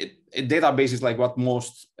a database is like what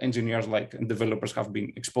most engineers like and developers have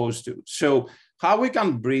been exposed to. So how we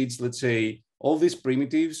can bridge, let's say, all these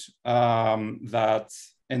primitives that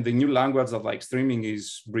and the new language that like streaming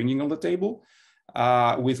is bringing on the table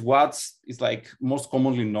with what is like most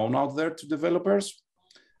commonly known out there to developers.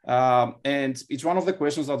 And it's one of the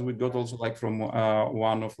questions that we got also like from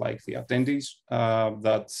one of like the attendees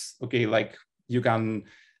that, okay, like you can,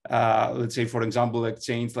 let's say, for example,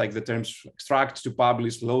 exchange like the terms extract to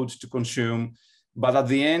publish, load to consume. But at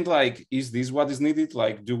the end, like, is this what is needed?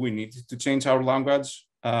 Like, do we need to change our language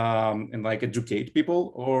and like educate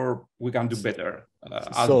people, or we can do better?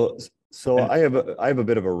 So I have a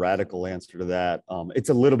bit of a radical answer to that. It's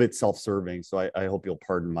a little bit self-serving, so I hope you'll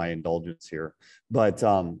pardon my indulgence here. But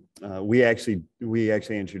we actually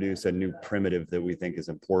introduced a new primitive that we think is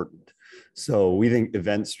important. So we think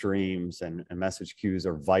event streams and message queues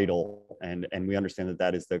are vital, and we understand that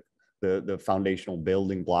that is the foundational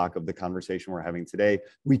building block of the conversation we're having today.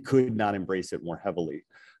 We could not embrace it more heavily.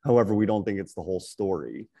 However, we don't think it's the whole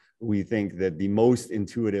story. We think that the most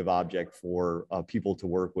intuitive object for people to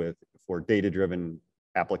work with for data-driven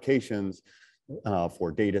applications,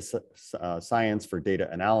 for data science, for data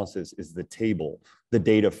analysis is the table, the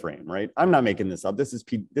data frame, right? I'm not making this up. This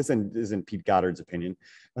isn't Pete Goddard's opinion.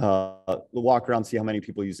 Walk around, see how many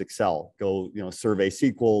people use Excel. Go, survey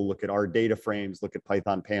SQL, look at our data frames, look at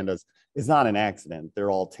Python pandas. It's not an accident. They're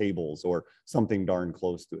all tables or something darn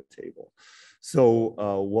close to a table. So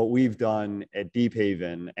what we've done at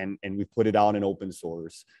Deephaven, and we've put it out in open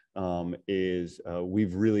source, is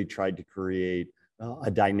we've really tried to create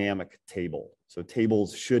a dynamic table. So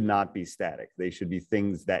tables should not be static. They should be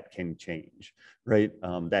things that can change, right?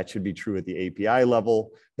 That should be true at the API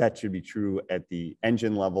level. That should be true at the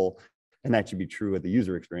engine level. And that should be true at the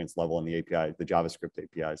user experience level and the API, the JavaScript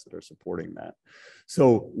APIs that are supporting that.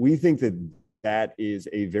 So we think that that is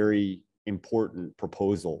a very important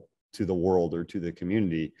proposal to the world or to the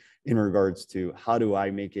community in regards to how do I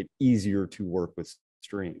make it easier to work with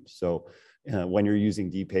streams. So when you're using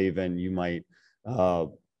Deephaven, you might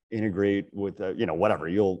integrate with, whatever,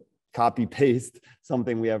 you'll copy paste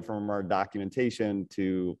something we have from our documentation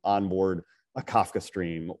to onboard a Kafka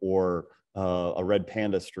stream or a Red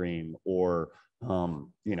Panda stream, or,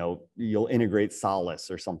 you'll integrate Solace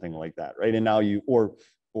or something like that, right? And now or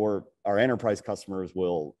our enterprise customers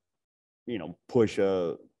will, push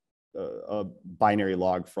a binary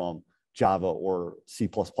log from Java or C++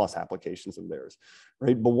 applications of theirs,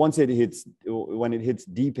 right? But when it hits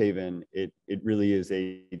Deephaven, it really is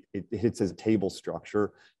it hits as a table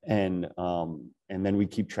structure, and then we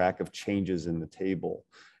keep track of changes in the table.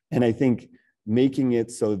 And I think making it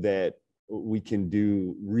so that we can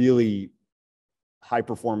do really high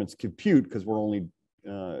performance compute, because we're only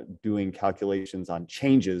doing calculations on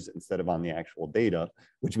changes instead of on the actual data,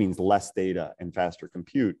 which means less data and faster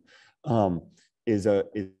compute, is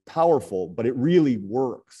powerful. But it really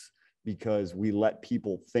works because we let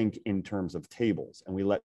people think in terms of tables, and we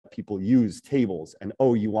let people use tables. And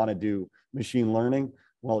you want to do machine learning?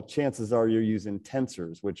 Well, chances are you're using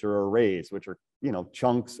tensors, which are arrays, which are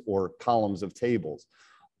chunks or columns of tables.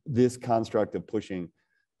 This construct of pushing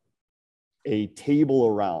a table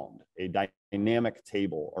around, a dynamic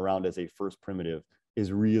table around as a first primitive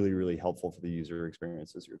is really, really helpful for the user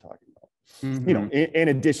experiences you're talking about. Mm-hmm. You know, in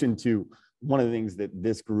addition to one of the things that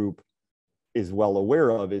this group is well aware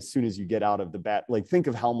of, as soon as you get out of the batch, like think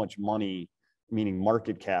of how much money, meaning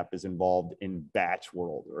market cap, is involved in batch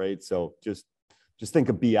world, right? So just think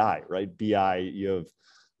of BI, right? BI, you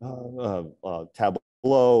have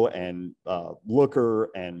Tableau and Looker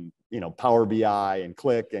and, you know, Power BI and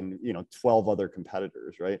Click and, you know, 12 other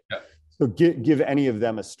competitors, right? Yeah. So give any of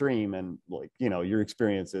them a stream and, like, you know, your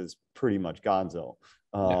experience is pretty much gonzo.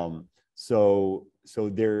 So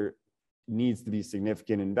there needs to be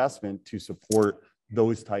significant investment to support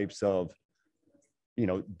those types of, you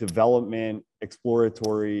know, development,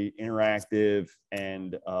 exploratory, interactive,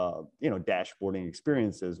 and you know, dashboarding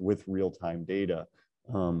experiences with real-time data.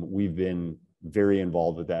 We've been very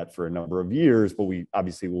involved with that for a number of years, but we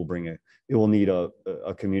obviously will need a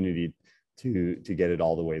community to get it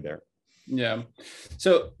all the way there. Yeah.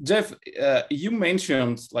 So Jeff, you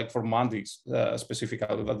mentioned, like, for Mondays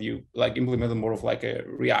specifically, that you like implemented more of like a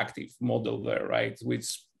reactive model there, right?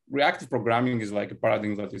 Which reactive programming is like a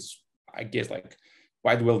paradigm that is, I guess, like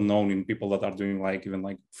quite well known in people that are doing like even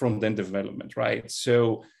like front-end development, right?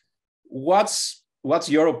 So what's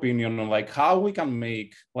your opinion on like how we can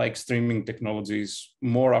make like streaming technologies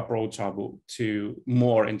more approachable to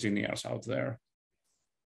more engineers out there?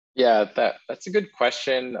 Yeah, that's a good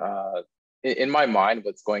question. In my mind,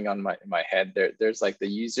 what's going on in my head, there's like the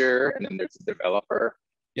user and then there's the developer.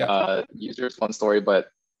 Yeah. User is one story, but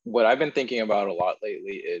what I've been thinking about a lot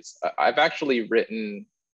lately is I've actually written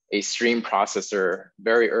a stream processor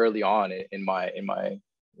very early on in my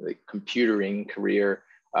like computering career.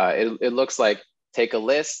 It looks like take a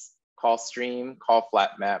list, call stream, call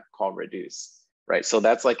flat map, call reduce, right? So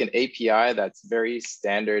that's like an API that's very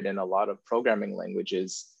standard in a lot of programming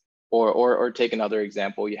languages. Or take another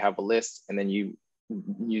example, you have a list and then you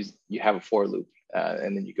have a for loop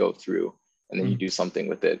and then you go through and then you do something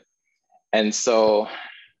with it. And so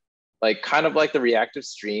like kind of like the reactive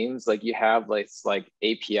streams, like you have like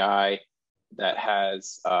API that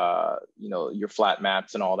has you know, your flat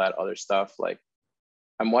maps and all that other stuff. Like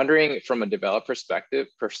I'm wondering from a developer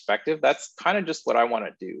perspective, that's kind of just what I want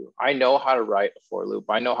to do. I know how to write a for loop.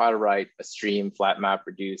 I know how to write a stream, flat map,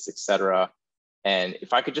 reduce, etc. And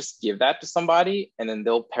if I could just give that to somebody and then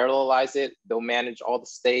they'll parallelize it, they'll manage all the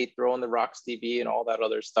state, throw in the RocksDB and all that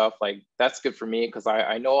other stuff, like that's good for me because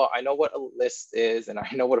I know what a list is and I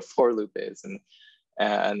know what a for loop is, and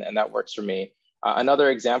that works for me. Another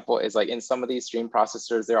example is like in some of these stream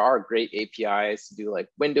processors, there are great APIs to do like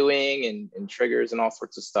windowing and triggers and all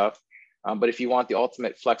sorts of stuff. But if you want the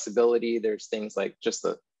ultimate flexibility, there's things like just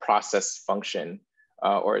the process function.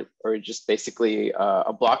 Or just basically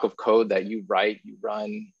a block of code that you write, you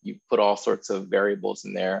run, you put all sorts of variables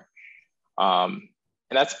in there. And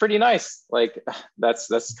that's pretty nice. Like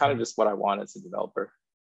that's kind of just what I want as a developer.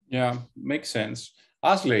 Yeah, makes sense.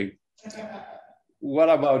 Ashley, what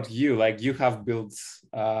about you? Like you have built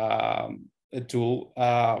a tool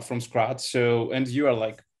from scratch. So, and you are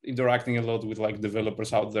like interacting a lot with like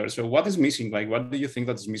developers out there. So what is missing? Like, what do you think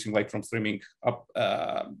that's missing like from streaming up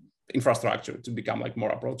infrastructure to become like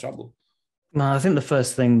more approachable? No, I think the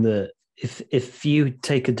first thing that if you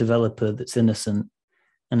take a developer that's innocent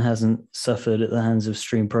and hasn't suffered at the hands of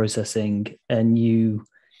stream processing and you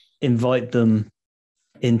invite them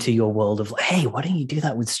into your world of like, hey, why don't you do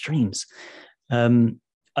that with streams?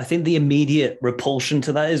 I think the immediate repulsion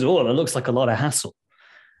to that is, oh, that looks like a lot of hassle.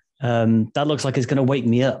 That looks like it's going to wake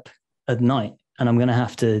me up at night and I'm going to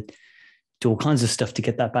have to do all kinds of stuff to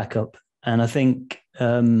get that back up. And I think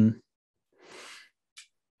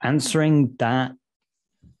answering that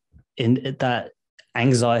in that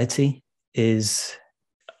anxiety is,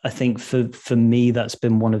 I think for me, that's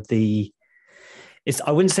been one of the,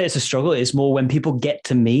 I wouldn't say it's a struggle. It's more when people get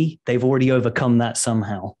to me, they've already overcome that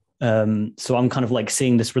somehow. So I'm kind of like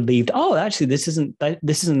seeing this relieved, oh, actually, this isn't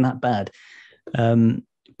that bad.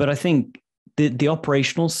 But I think the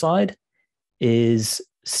operational side is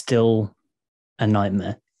still a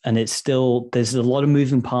nightmare. And it's still, there's a lot of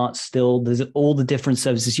moving parts still. There's all the different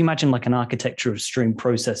services. You imagine like an architecture of stream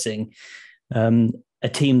processing, a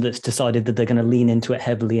team that's decided that they're going to lean into it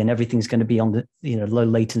heavily and everything's going to be on the low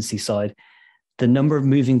latency side. The number of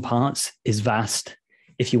moving parts is vast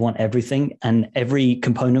if you want everything. And every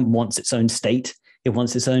component wants its own state. It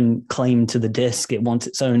wants its own claim to the disk. It wants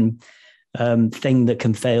its own thing that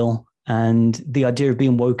can fail. And the idea of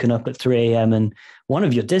being woken up at 3 a.m. and one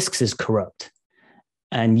of your disks is corrupt.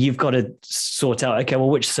 And you've got to sort out, okay, well,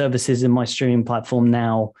 which services in my streaming platform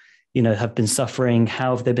now, have been suffering?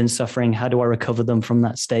 How have they been suffering? How do I recover them from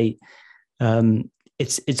that state?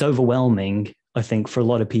 it's overwhelming, I think, for a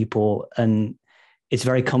lot of people, and it's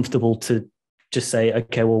very comfortable to just say,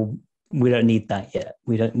 okay, well, we don't need that yet.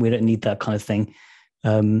 We don't need that kind of thing.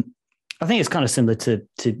 I think it's kind of similar to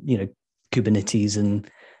Kubernetes and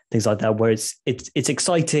things like that, where it's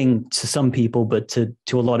exciting to some people, but to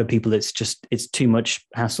a lot of people, it's too much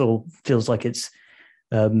hassle. Feels like it's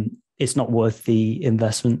not worth the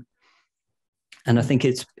investment. And I think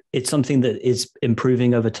it's something that is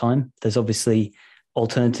improving over time. There's obviously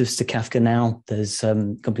alternatives to Kafka now. There's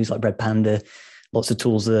companies like Red Panda, lots of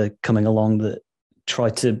tools that are coming along that try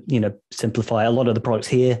to simplify. A lot of the products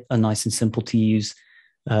here are nice and simple to use,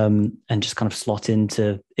 and just kind of slot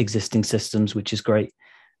into existing systems, which is great.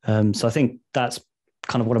 So I think that's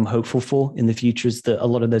kind of what I'm hopeful for in the future, is that a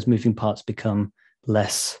lot of those moving parts become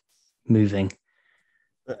less moving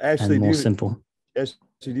and more simple. Actually,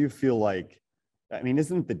 do you feel like, I mean,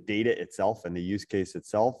 isn't the data itself and the use case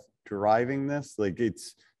itself driving this? Like,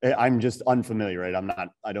 I'm just unfamiliar, right?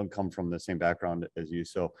 I don't come from the same background as you.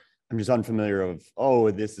 So I'm just unfamiliar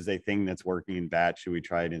of, this is a thing that's working in batch. Should we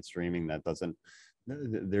try it in streaming?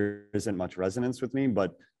 There isn't much resonance with me,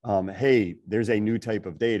 but hey, there's a new type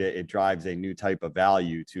of data. It drives a new type of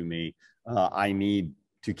value to me. I need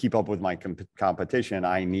to keep up with my competition.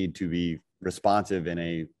 I need to be responsive in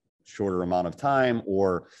a shorter amount of time,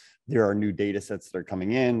 or there are new data sets that are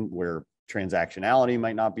coming in where transactionality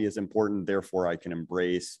might not be as important. Therefore, I can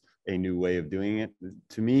embrace a new way of doing it.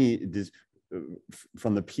 To me,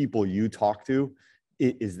 from the people you talk to,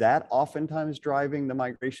 is that oftentimes driving the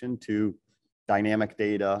migration to dynamic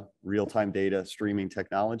data, real-time data, streaming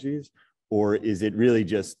technologies? Or is it really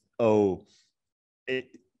just, what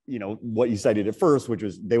you cited at first, which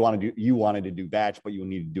was you wanted to do batch, but you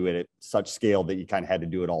need to do it at such scale that you kind of had to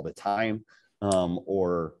do it all the time?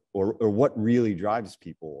 Or what really drives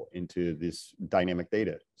people into this dynamic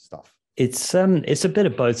data stuff? It's a bit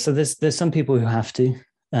of both. So there's some people who have to,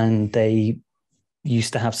 and they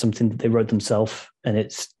used to have something that they wrote themselves and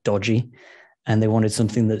it's dodgy, and they wanted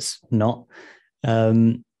something that's not.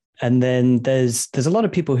 And then there's a lot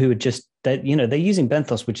of people who are just they're using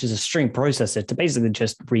Benthos, which is a string processor, to basically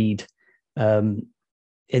just read a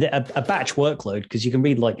batch workload, because you can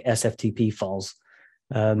read like SFTP files.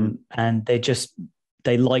 And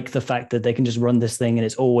they like the fact that they can just run this thing and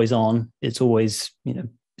it's always on. It's always,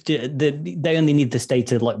 they only need this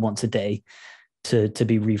data like once a day to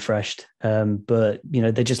be refreshed. But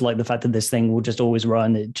they just like the fact that this thing will just always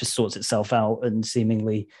run. It just sorts itself out and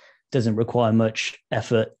seemingly doesn't require much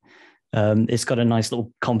effort. It's got a nice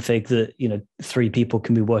little config that 3 people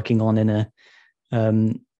can be working on in a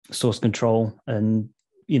source control, and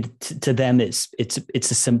to them it's a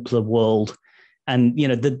simpler world. And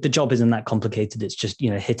the job isn't that complicated. It's just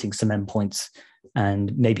hitting some endpoints,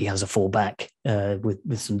 and maybe has a fallback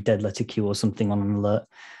with some dead letter queue or something on an alert.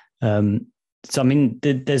 So I mean,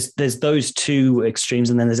 there's those two extremes,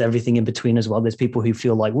 and then there's everything in between as well. There's people who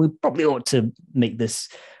feel like we probably ought to make this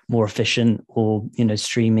more efficient or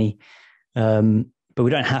streamy, but we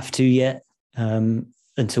don't have to yet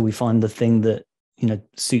until we find the thing that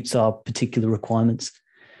suits our particular requirements.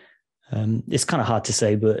 It's kind of hard to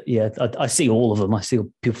say, but yeah, I see all of them. I see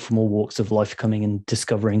people from all walks of life coming and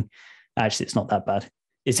discovering, actually, it's not that bad.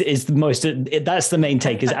 That's the main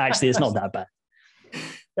take, is actually, it's not that bad.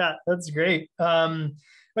 Yeah, that's great.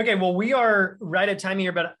 Okay, well, we are right at time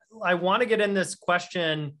here, but I want to get in this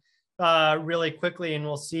question really quickly, and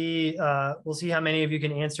we'll see how many of you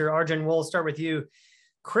can answer. Arjun, we'll start with you.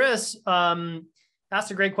 Chris asked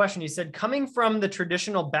a great question. He said, coming from the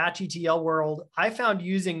traditional batch ETL world, I found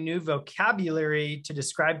using new vocabulary to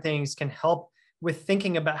describe things can help with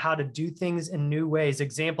thinking about how to do things in new ways.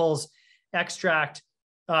 Examples, extract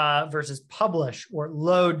versus publish, or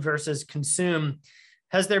load versus consume.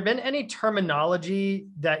 Has there been any terminology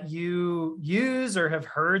that you use or have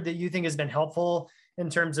heard that you think has been helpful in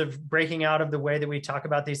terms of breaking out of the way that we talk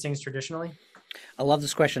about these things traditionally? I love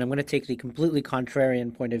this question. I'm going to take the completely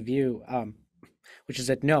contrarian point of view, which is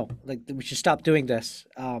that no, like, we should stop doing this.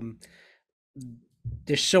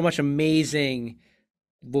 There's so much amazing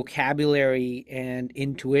vocabulary and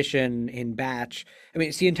intuition in batch. I mean,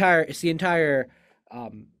 it's the entire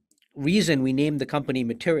reason we named the company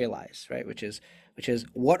Materialize, right? Which is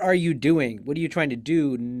what are you doing? What are you trying to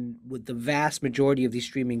do with the vast majority of these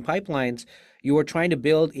streaming pipelines? You are trying to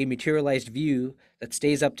build a materialized view that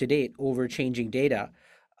stays up to date over changing data,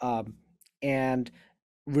 and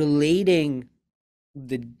relating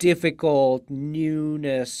the difficult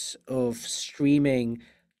newness of streaming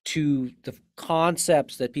to the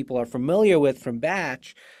concepts that people are familiar with from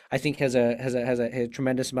batch, I think has a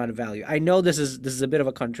tremendous amount of value. I know this is a bit of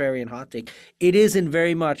a contrarian hot take. It isn't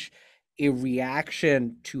very much a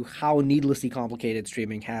reaction to how needlessly complicated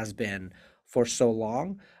streaming has been for so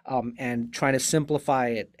long, and trying to simplify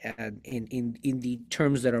it and in the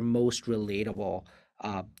terms that are most relatable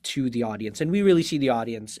to the audience. And we really see the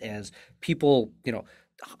audience as people, the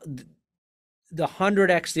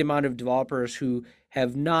 100x the amount of developers who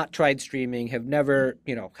have not tried streaming, have never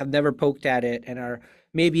poked at it, and are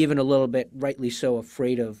maybe even a little bit, rightly so,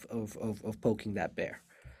 afraid of poking that bear.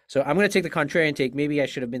 So I'm going to take the contrarian take. Maybe I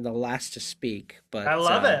should have been the last to speak, but I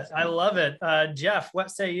love it. I love it. Jeff,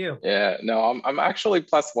 what say you? Yeah, no, I'm actually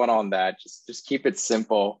 +1 on that. Just keep it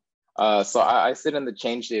simple. So I sit in the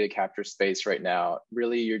change data capture space right now.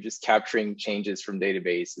 Really, you're just capturing changes from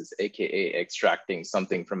databases, AKA extracting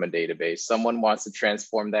something from a database. Someone wants to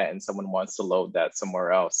transform that and someone wants to load that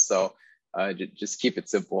somewhere else. So just keep it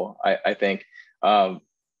simple, I think.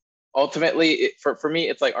 Ultimately, for me,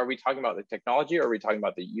 it's like, are we talking about the technology or are we talking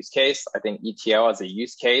about the use case? I think ETL as a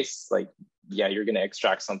use case, like, yeah, you're going to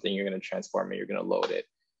extract something, you're going to transform it, you're going to load it.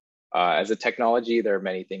 As a technology, there are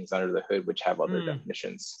many things under the hood which have other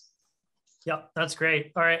definitions. Yep, that's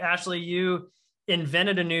great. All right, Ashley, you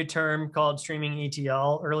invented a new term called streaming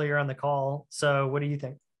ETL earlier on the call. So what do you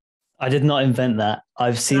think? I did not invent that.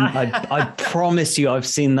 I've seen, I promise you, I've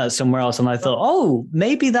seen that somewhere else. And I thought, oh,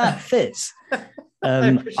 maybe that fits. I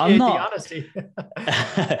appreciate the honesty.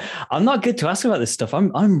 I'm not good to ask about this stuff.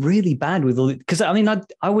 I'm really bad with all, because I mean, I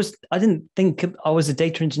didn't think I was a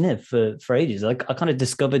data engineer for ages. I kind of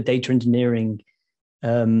discovered data engineering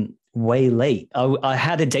way late. I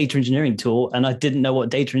had a data engineering tool and I didn't know what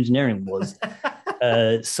data engineering was.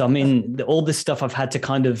 So I mean, all this stuff I've had to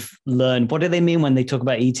kind of learn. What do they mean when they talk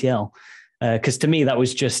about ETL? Because to me, that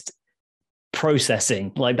was just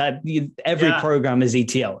processing. Like that, every program is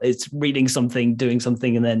ETL. It's reading something, doing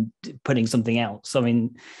something, and then putting something out. So I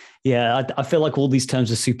mean, yeah, I feel like all these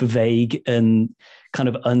terms are super vague and kind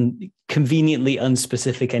of conveniently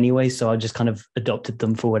unspecific anyway. So I just kind of adopted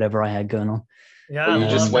them for whatever I had going on. Yeah, well, you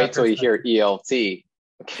just wait till you hear ELT.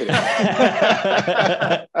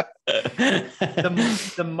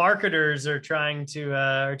 The marketers are trying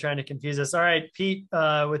to confuse us. All right, Pete,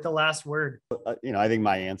 with the last word. I think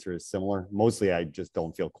my answer is similar. Mostly, I just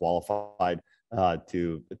don't feel qualified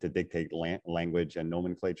to dictate language and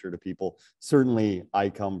nomenclature to people. Certainly, I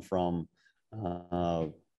come from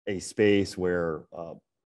a space where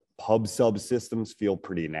pub subsystems feel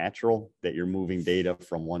pretty natural, that you're moving data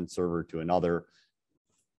from one server to another,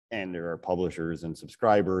 and there are publishers and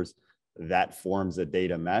subscribers. That forms a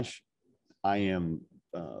data mesh. I am,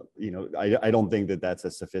 I don't think that that's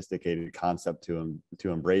a sophisticated concept to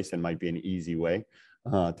embrace, and might be an easy way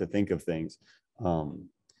to think of things.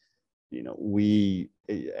 We,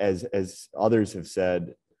 as others have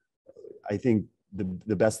said, I think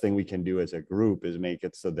the best thing we can do as a group is make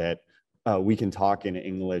it so that we can talk in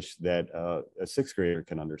English that a sixth grader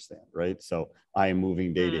can understand, right? So I am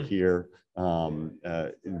moving data here.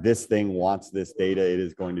 This thing wants this data. It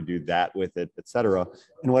is going to do that with it, et cetera.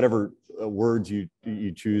 And whatever words you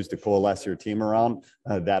choose to coalesce your team around,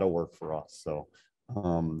 that'll work for us. So,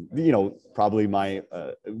 probably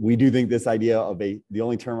we do think this idea of the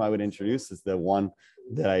only term I would introduce is the one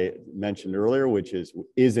that I mentioned earlier, which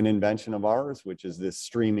is an invention of ours, which is this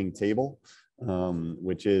streaming table,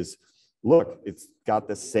 which is, look, it's got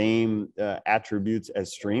the same attributes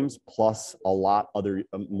as streams, plus a lot other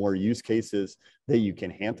more use cases that you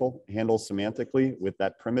can handle semantically with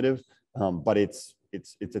that primitive. But it's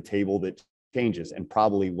a table that changes. And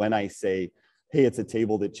probably when I say, hey, it's a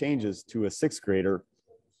table that changes, to a sixth grader,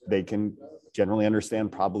 they can generally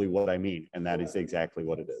understand probably what I mean. And that is exactly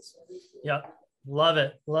what it is. Yeah, love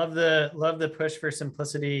it. Love the push for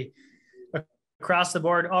simplicity across the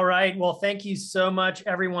board. All right. Well, thank you so much,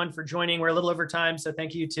 everyone, for joining. We're a little over time, so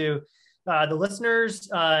thank you to the listeners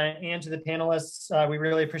and to the panelists. We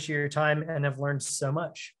really appreciate your time and have learned so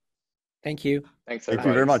much. Thank you. Thanks, everybody. Thank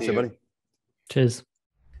you very much, everybody. Cheers.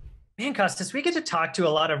 Man, Kostas, we get to talk to a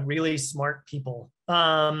lot of really smart people.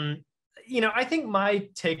 I think my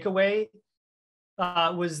takeaway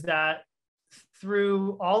was that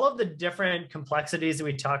through all of the different complexities that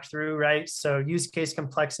we talked through, right? So use case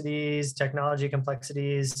complexities, technology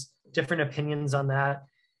complexities, different opinions on that,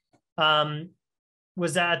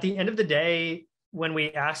 was that at the end of the day, when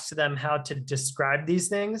we asked them how to describe these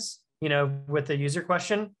things, with the user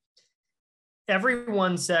question,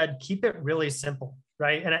 everyone said, keep it really simple,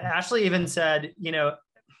 right? And Ashley even said,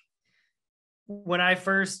 when I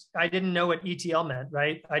didn't know what ETL meant,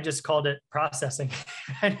 right? I just called it processing.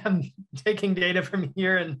 I'm taking data from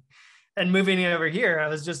here and moving it over here. I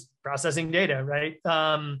was just processing data, right?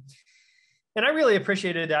 And I really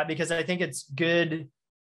appreciated that, because I think it's good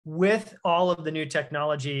with all of the new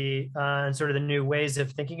technology and sort of the new ways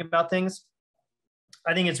of thinking about things,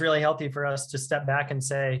 I think it's really healthy for us to step back and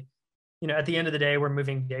say, at the end of the day, we're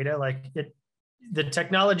moving data. The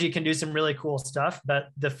technology can do some really cool stuff, but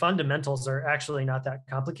the fundamentals are actually not that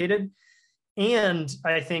complicated. And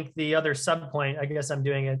I think the other sub point, I guess I'm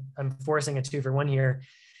forcing a 2-for-1 here,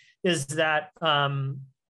 is that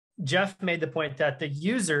Jeff made the point that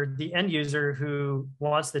the end user who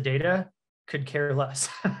wants the data could care less.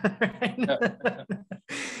 Right?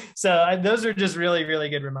 So those are just really, really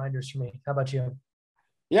good reminders for me. How about you?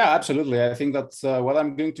 Yeah, absolutely. I think that what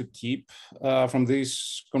I'm going to keep from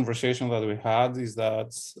this conversation that we had is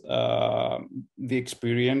that the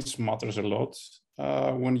experience matters a lot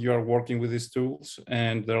when you are working with these tools.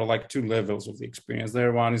 And there are like 2 levels of the experience.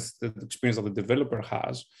 There one is the experience that the developer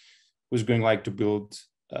has, who's going to build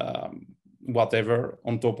whatever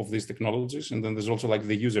on top of these technologies. And then there's also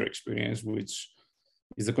the user experience, which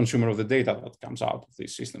is the consumer of the data that comes out of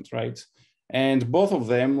these systems, right? And both of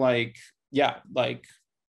them,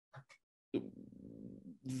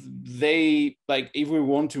 if we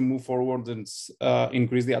want to move forward and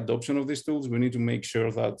increase the adoption of these tools, we need to make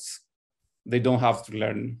sure that they don't have to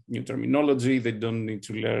learn new terminology. They don't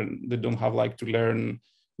have to learn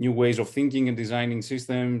new ways of thinking and designing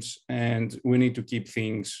systems. And we need to keep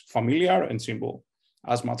things familiar and simple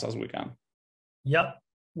as much as we can. Yep.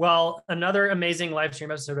 Well, another amazing live stream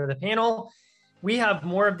episode of the panel. We have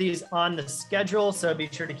more of these on the schedule, so be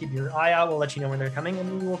sure to keep your eye out. We'll let you know when they're coming,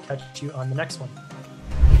 and we will catch you on the next one.